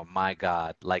 my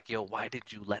God. Like, yo, why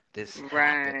did you let this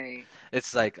happen? Right.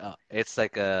 It's like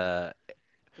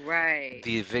Right.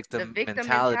 the The victim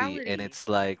victim mentality, and mentality. it's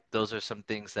like those are some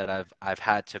things that I've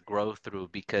had to grow through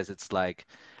because it's like,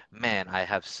 man, I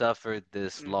have suffered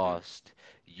this Mhm. loss.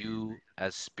 You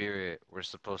as spirit were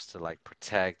supposed to like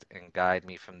protect and guide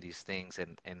me from these things,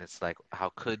 and it's like, how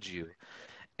could you,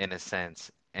 in a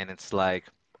sense? And it's like,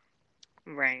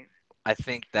 Right. I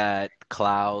think that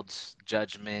clouds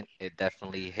judgment, it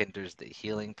definitely hinders the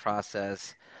healing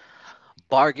process.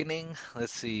 Bargaining,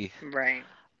 let's see. Right.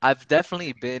 I've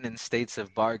definitely been in states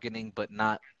of bargaining, but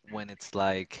not when it's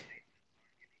like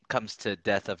comes to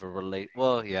death of a relate.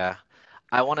 Well, yeah.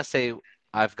 I want to say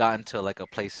I've gotten to like a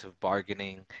place of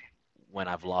bargaining when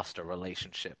I've lost a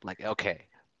relationship. Like, okay,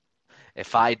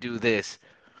 if I do this,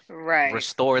 Right.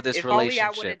 restore this If only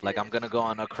I would relationship, have like did I'm this. gonna go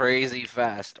on a crazy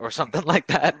fast or something like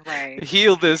that. Right.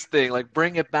 Heal this thing, like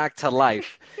bring it back to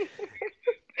life.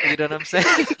 You know what I'm saying?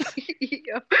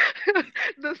 Yeah.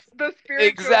 The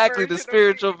spiritual Exactly, the version of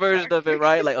spiritual being version of it, toxic.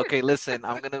 right? Like, okay, listen,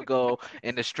 I'm gonna go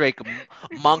into straight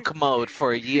monk mode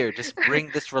for a year. Just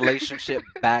bring this relationship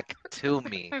back to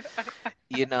me,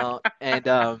 And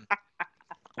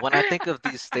when I think of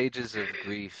these stages of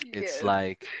grief, it's Yes.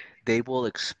 like they will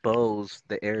expose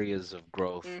the areas of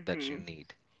growth that you Mhm.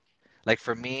 need. Like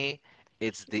for me,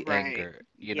 it's the Right. anger.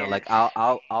 Like Yes.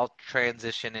 I'll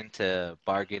transition into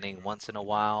bargaining once in a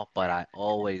while, but I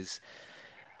always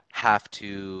have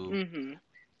to Mhm.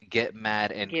 get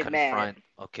mad and Get mad. confront,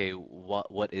 okay,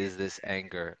 what is this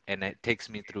anger? And it takes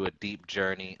me through a deep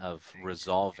journey of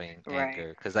resolving Right.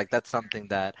 anger because like that's something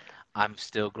that I'm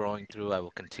still growing through. I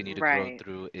will continue to grow Right.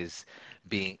 through is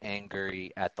being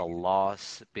angry at the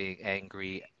loss, being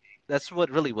angry. That's what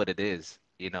it is,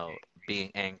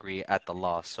 being angry at the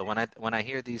loss. So when I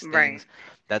hear these Right. things,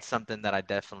 that's something that I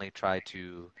definitely try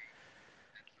to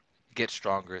get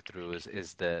stronger through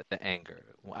is the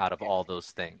anger out of all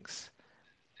those things.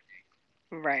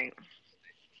 Right.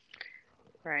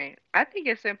 Right. I think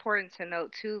it's important to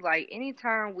note too, like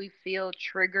anytime we feel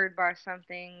triggered by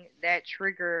something, that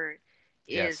trigger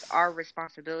is Yes. our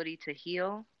responsibility to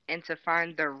heal and to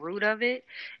find the root of it.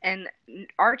 And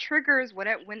our triggers,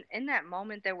 whatever, when in that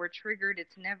moment that we're triggered,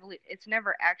 it's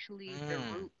never actually the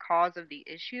Mm, root cause of the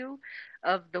issue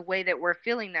of the way that we're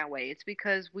feeling that way. It's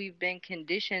because we've been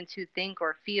conditioned to think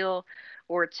or feel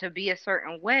or to be a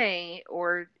certain way,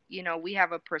 or we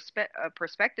have a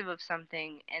perspective of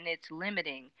something and it's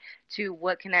limiting to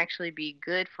what can actually be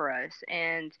good for us.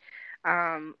 And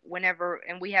Whenever,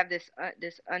 and we have this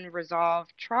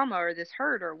unresolved trauma or this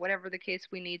hurt or whatever the case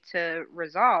we need to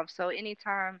resolve. So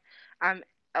anytime I'm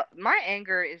my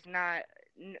anger is not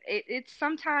it's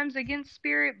sometimes against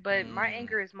spirit, but my Mm,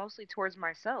 anger is mostly towards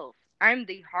myself. I'm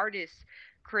the hardest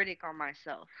critic on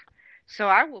myself. So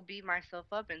I will beat myself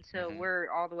up until hmm we're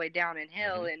all the way down in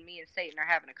hell hmm and me and Satan are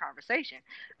having a conversation.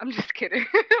 I'm just kidding.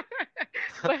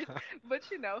 but but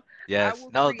I Yes.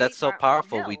 will No, that's create so my own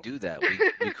powerful. We hell. do that. We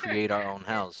create our own And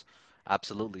hells.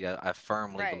 Absolutely. I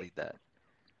firmly right, believe that.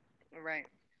 right.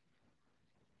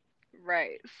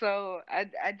 Right. So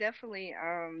I definitely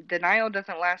denial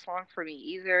doesn't last long for me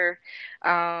either,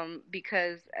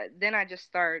 because then I just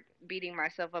start beating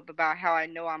myself up about how I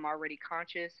know I'm already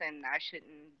conscious and I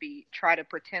shouldn't be try to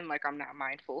pretend like I'm not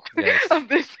mindful Yes. of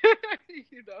this,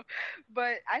 you know.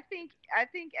 But I think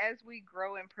as we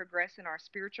grow and progress in our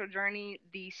spiritual journey,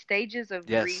 the stages of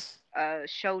grief Yes.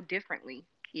 show differently,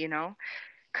 you know.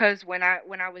 Cause when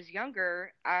I was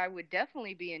younger, I would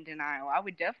definitely be in denial. I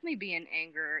would definitely be in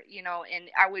anger, and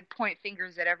I would point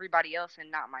fingers at everybody else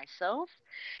and not myself.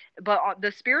 But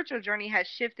the spiritual journey has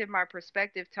shifted my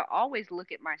perspective to always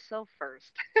look at myself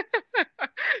first.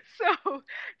 so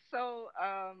so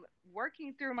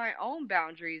working through my own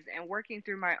boundaries and working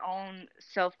through my own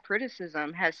self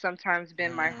criticism has sometimes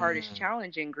been my hardest Mm,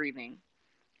 challenge in grieving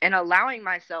and allowing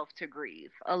myself to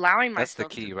grieve, allowing that's the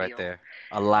myself to key right feel, there.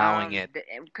 Allowing it.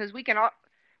 because we can all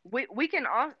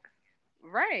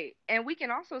right, and we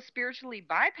can also spiritually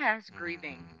bypass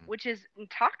grieving, Mm, which is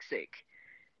toxic.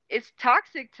 It's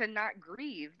toxic to not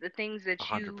grieve the things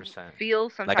that you 100%. feel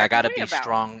some Like I type of gotta way be about.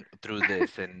 strong through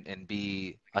this and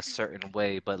be a certain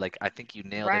way, but like I think you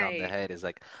nailed it on the Right, head is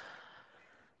like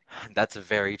that's a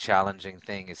very challenging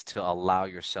thing is to allow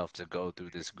yourself to go through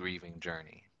this grieving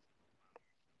journey.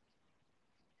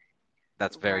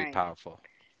 That's very right, powerful.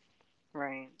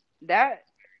 right.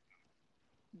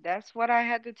 That's what I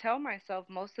had to tell myself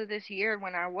most of this year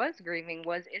when I was grieving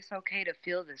was it's okay to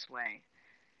feel this way.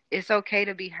 It's okay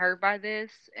to be hurt by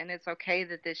this, and it's okay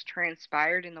that this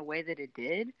transpired in the way that it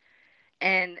did.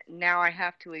 And now I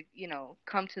have to,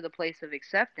 come to the place of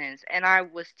acceptance. And I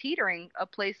was teetering a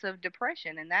place of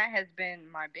depression, and that has been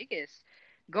my biggest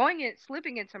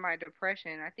slipping into my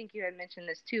depression. I think you had mentioned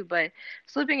this too, but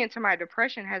slipping into my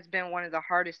depression has been one of the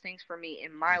hardest things for me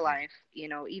in my Hmm life,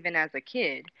 even as a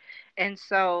kid. And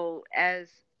so as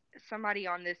somebody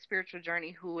on this spiritual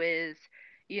journey who is,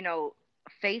 you know,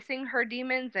 facing her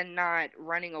demons and not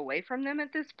running away from them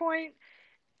at this point,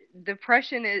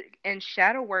 and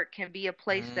shadow work can be a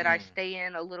place that I Mm, stay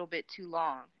in a little bit too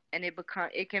long, and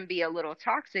it can be a little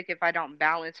toxic if I don't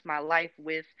balance my life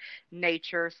with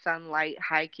nature, sunlight,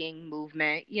 hiking,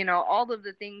 movement, all of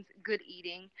the things, good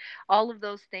eating, all of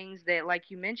those things that, like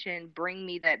you mentioned, bring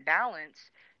me that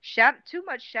balance. Too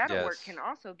much shadow work yes. can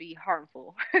also be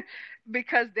harmful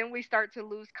because then we start to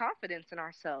lose confidence in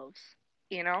ourselves,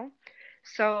 you know?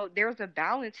 So there's a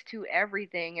balance to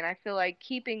everything. And I feel like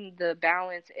keeping the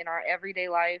balance in our everyday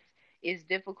life is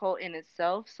difficult in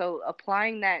itself. So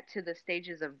applying that to the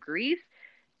stages of grief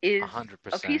A is hundred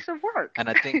a percent. piece of work, And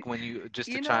I think when you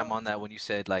just to you chime know? on that, when you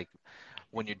said like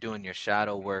when you're doing your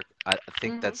shadow work, I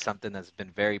think Hmm. that's something that's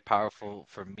been very powerful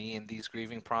for me in these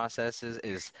grieving processes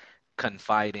is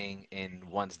confiding in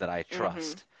ones that I Hmm.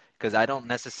 trust. Because I don't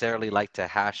necessarily like to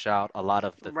hash out a lot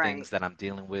of the Right. things that I'm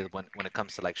dealing with when it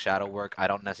comes to like shadow work. I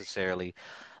don't necessarily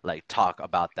like talk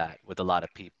about that with a lot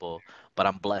of people, but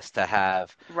I'm blessed to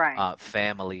have Right.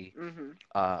 family Hmm.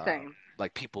 uh, Same.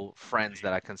 like people, friends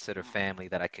that I consider family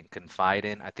that I can confide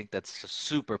in. I think that's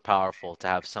super powerful to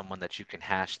have someone that you can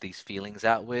hash these feelings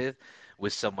out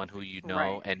with someone who you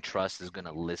know Right. and trust is going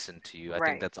to listen to you. I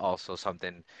think Right. that's also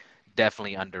something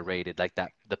definitely underrated, like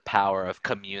that the power of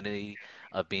community,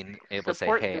 of being able to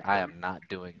say, Support "Hey, I system. am not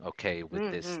doing okay with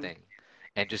this Hmm. thing."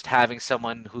 And just having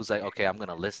someone who's like, "Okay, I'm going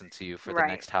to listen to you for the Right.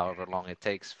 next however long it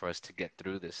takes for us to get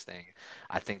through this thing."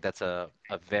 I think that's a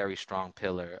very strong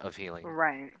pillar of healing.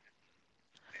 Right.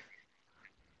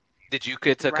 Did you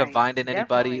get to Right. confide in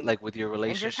anybody Definitely. like with your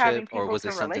And just relationship, having or people was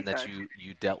to it something relate to that us.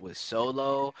 you dealt with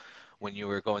solo when you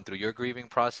were going through your grieving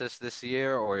process this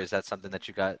year, or is that something that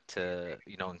you got to,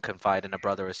 confide in a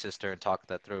brother or sister and talk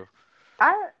that through?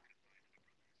 I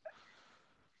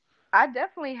I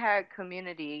definitely had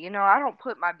community. I don't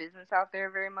put my business out there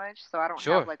very much, so I don't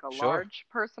have Sure, like a sure. large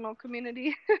personal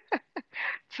community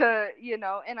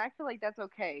and I feel like that's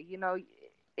okay.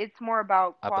 It's more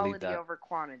about I believe quality that. over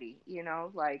quantity,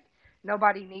 like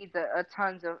nobody needs a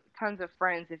tons of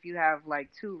friends if you have like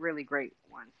two really great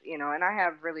ones, and I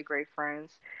have really great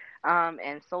friends.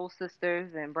 And soul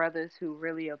sisters and brothers who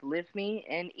really uplift me.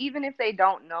 And even if they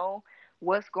don't know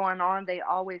what's going on, they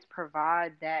always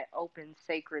provide that open,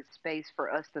 sacred space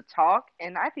for us to talk.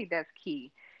 And I think that's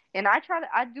key. And I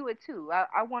do it too.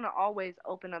 I want to always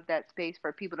open up that space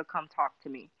for people to come talk to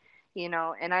me,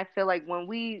 and I feel like when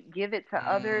we give it to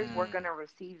others, we're going Mm, to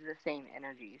receive the same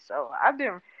energy. So I've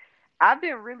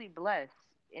been really blessed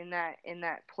in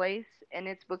that place, and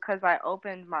it's because I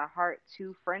opened my heart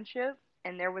to friendship,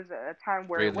 and there was a time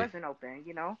where it really, wasn't open.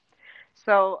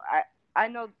 So I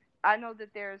know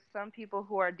that there's some people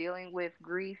who are dealing with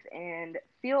grief and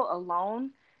feel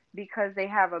alone because they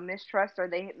have a mistrust, or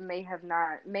they may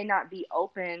not be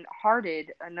open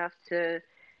hearted enough to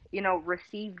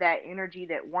receive that energy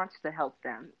that wants to help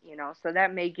them. So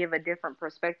that may give a different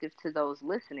perspective to those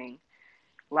listening,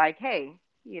 like, hey,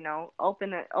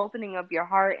 opening up your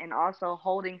heart and also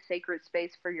holding sacred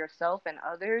space for yourself and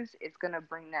others is going to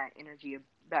bring that energy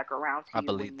back around I to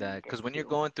you believe when you that need it because when you're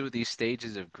too. going through these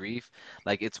stages of grief,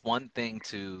 like it's one thing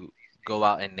to go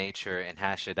out in nature and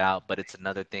hash it out, but it's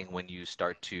another thing when you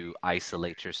start to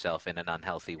isolate yourself in an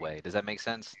unhealthy way. Does that make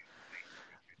sense?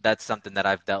 That's something that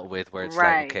I've dealt with where it's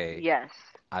like, Right. okay, Yes.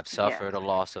 I've Yes. suffered a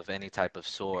loss of any type of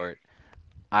sort.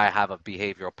 I have a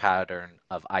behavioral pattern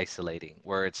of isolating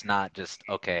where it's not just,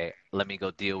 okay, let me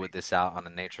go deal with this out on a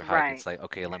nature hike. Right. It's like,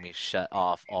 okay, let me shut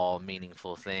off all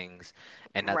meaningful things.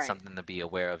 And that's Right. something to be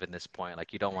aware of in this point.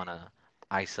 Like, you don't want to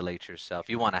isolate yourself.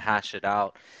 You want to hash it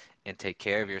out and take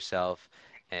care of yourself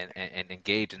and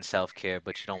engage in self-care,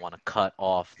 but you don't want to cut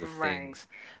off the Right. things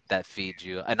that feed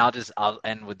you. And I'll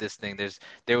end with this thing.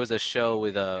 There was a show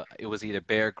with it was either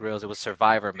Bear Grylls, it was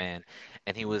Survivor Man,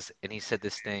 and he said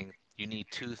this thing, you need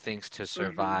two things to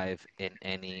Mhm. survive in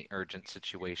any urgent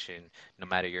situation, no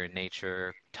matter you're in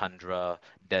nature, tundra,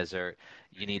 desert.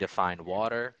 You need to find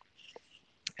water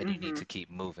and you need Mhm. to keep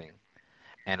moving.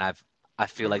 And I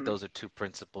feel like Mhm. those are two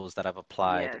principles that I've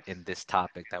applied Yes. in this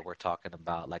topic that we're talking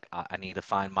about. Like I need to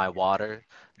find my water,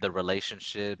 the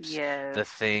relationships, Yes. the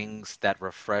things that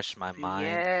refresh my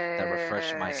mind, that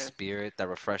refresh my Yes. spirit, that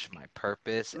refresh my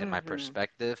purpose and my Mhm.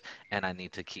 perspective, and I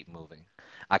need to keep moving.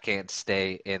 I can't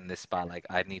stay in this spot. Like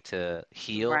I need to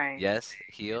heal, Right. yes,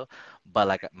 heal, but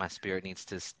like my spirit needs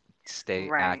to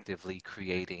stay Right. actively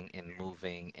creating and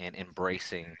moving and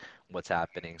embracing what's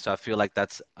happening. So I feel like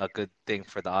that's a good thing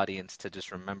for the audience to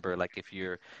just remember. Like if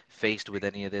you're faced with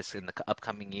any of this in the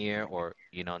upcoming year or,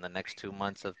 in the next 2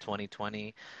 months of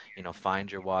 2020,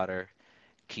 find your water,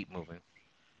 keep moving.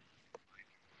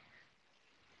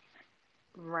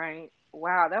 Right.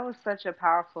 Wow, that was such a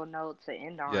powerful note to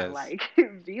end on. Yes. Like,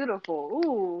 beautiful.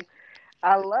 Ooh,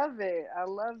 I love it. I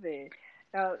love it.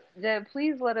 Now, Jed,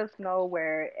 please let us know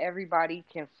where everybody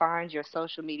can find your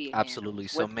social media handles. Absolutely.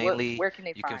 So What mainly where can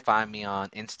they you can find you? find me on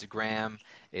Instagram.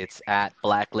 It's at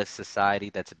Blacklist Society.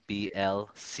 That's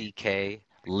BLCK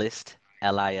List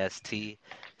LIST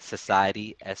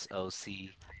Society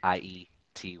SOCIETY.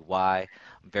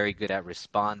 I'm very good at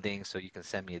responding, so you can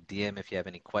send me a DM if you have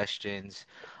any questions.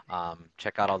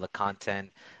 Check out all the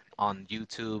content on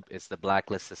YouTube. It's the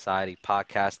Blacklist Society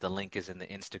podcast. The link is in the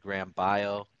Instagram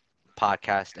bio.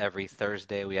 Podcast every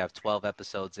Thursday. We have 12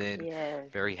 episodes in.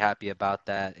 Yes. Very happy about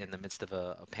that in the midst of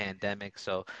a pandemic.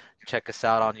 So check us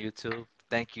out on YouTube.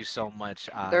 Thank you so much.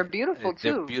 They're beautiful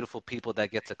They're too. beautiful people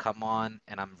that get to come on,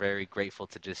 and I'm very grateful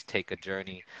to just take a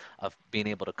journey of being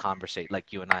able to conversate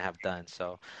like you and I have done.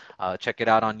 So check it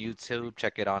out on YouTube,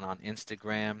 check it out on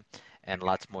Instagram, and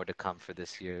lots more to come for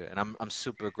this year. And I'm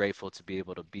super grateful to be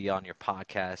able to be on your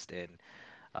podcast, and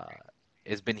uh,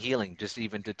 it's been healing just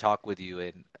even to talk with you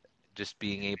and just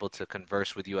being able to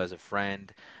converse with you as a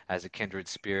friend, as a kindred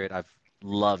spirit. I've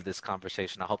loved this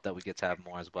conversation. I hope that we get to have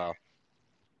more as well.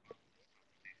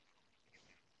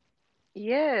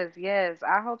 Yes, yes.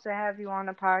 I hope to have you on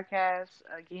the podcast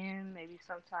again, maybe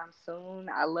sometime soon.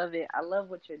 I love it. I love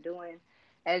what you're doing.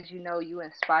 As you know, you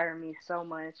inspire me so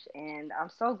much, and I'm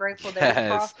so grateful that we Yes.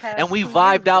 crossed paths And we 2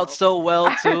 years vibed out ago. so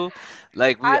well too.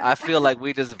 Like I I feel like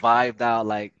we just vibed out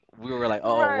like we were like,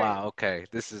 "Oh, right. wow, okay.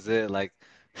 This is it." Like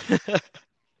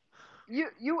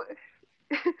You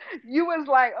you was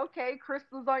like, okay,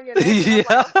 crystals on your neck, and I was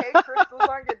like, yeah. okay, crystals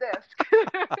on your desk.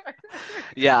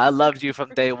 Yeah, I loved you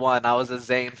from day one. I was a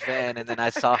Zayn fan, and then I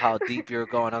saw how deep you were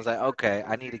going. I was like, okay,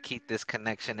 I need to keep this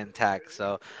connection intact.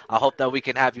 So I hope that we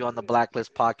can have you on the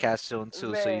Blacklist podcast soon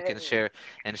too, so you can Man, share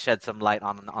and shed some light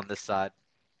on this side.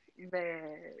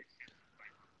 man.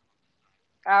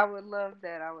 I would love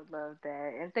that. I would love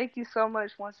that. And thank you so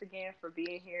much once again for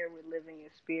being here with Living in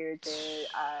Spirit, Jed.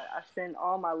 I send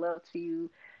all my love to you.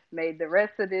 May the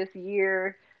rest of this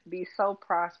year be so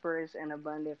prosperous and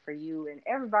abundant for you and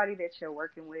everybody that you're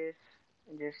working with.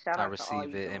 And just shout I out to all receive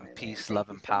you it. And doing, man. peace, Thank love,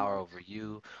 you and so power much. over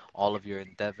you, all of your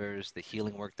endeavors, the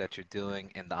healing work that you're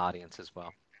doing, and the audience as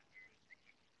well.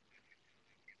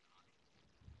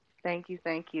 Thank you,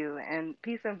 thank you. And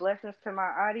peace and blessings to my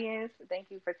audience.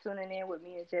 Thank you for tuning in with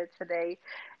me and Jed today.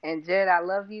 And Jed, I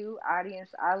love you. Audience,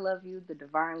 I love you. The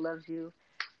divine loves you.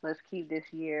 Let's keep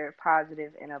this year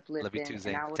positive and Love you uplifting. too,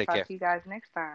 And Zane. I will Take talk care. to you guys next time.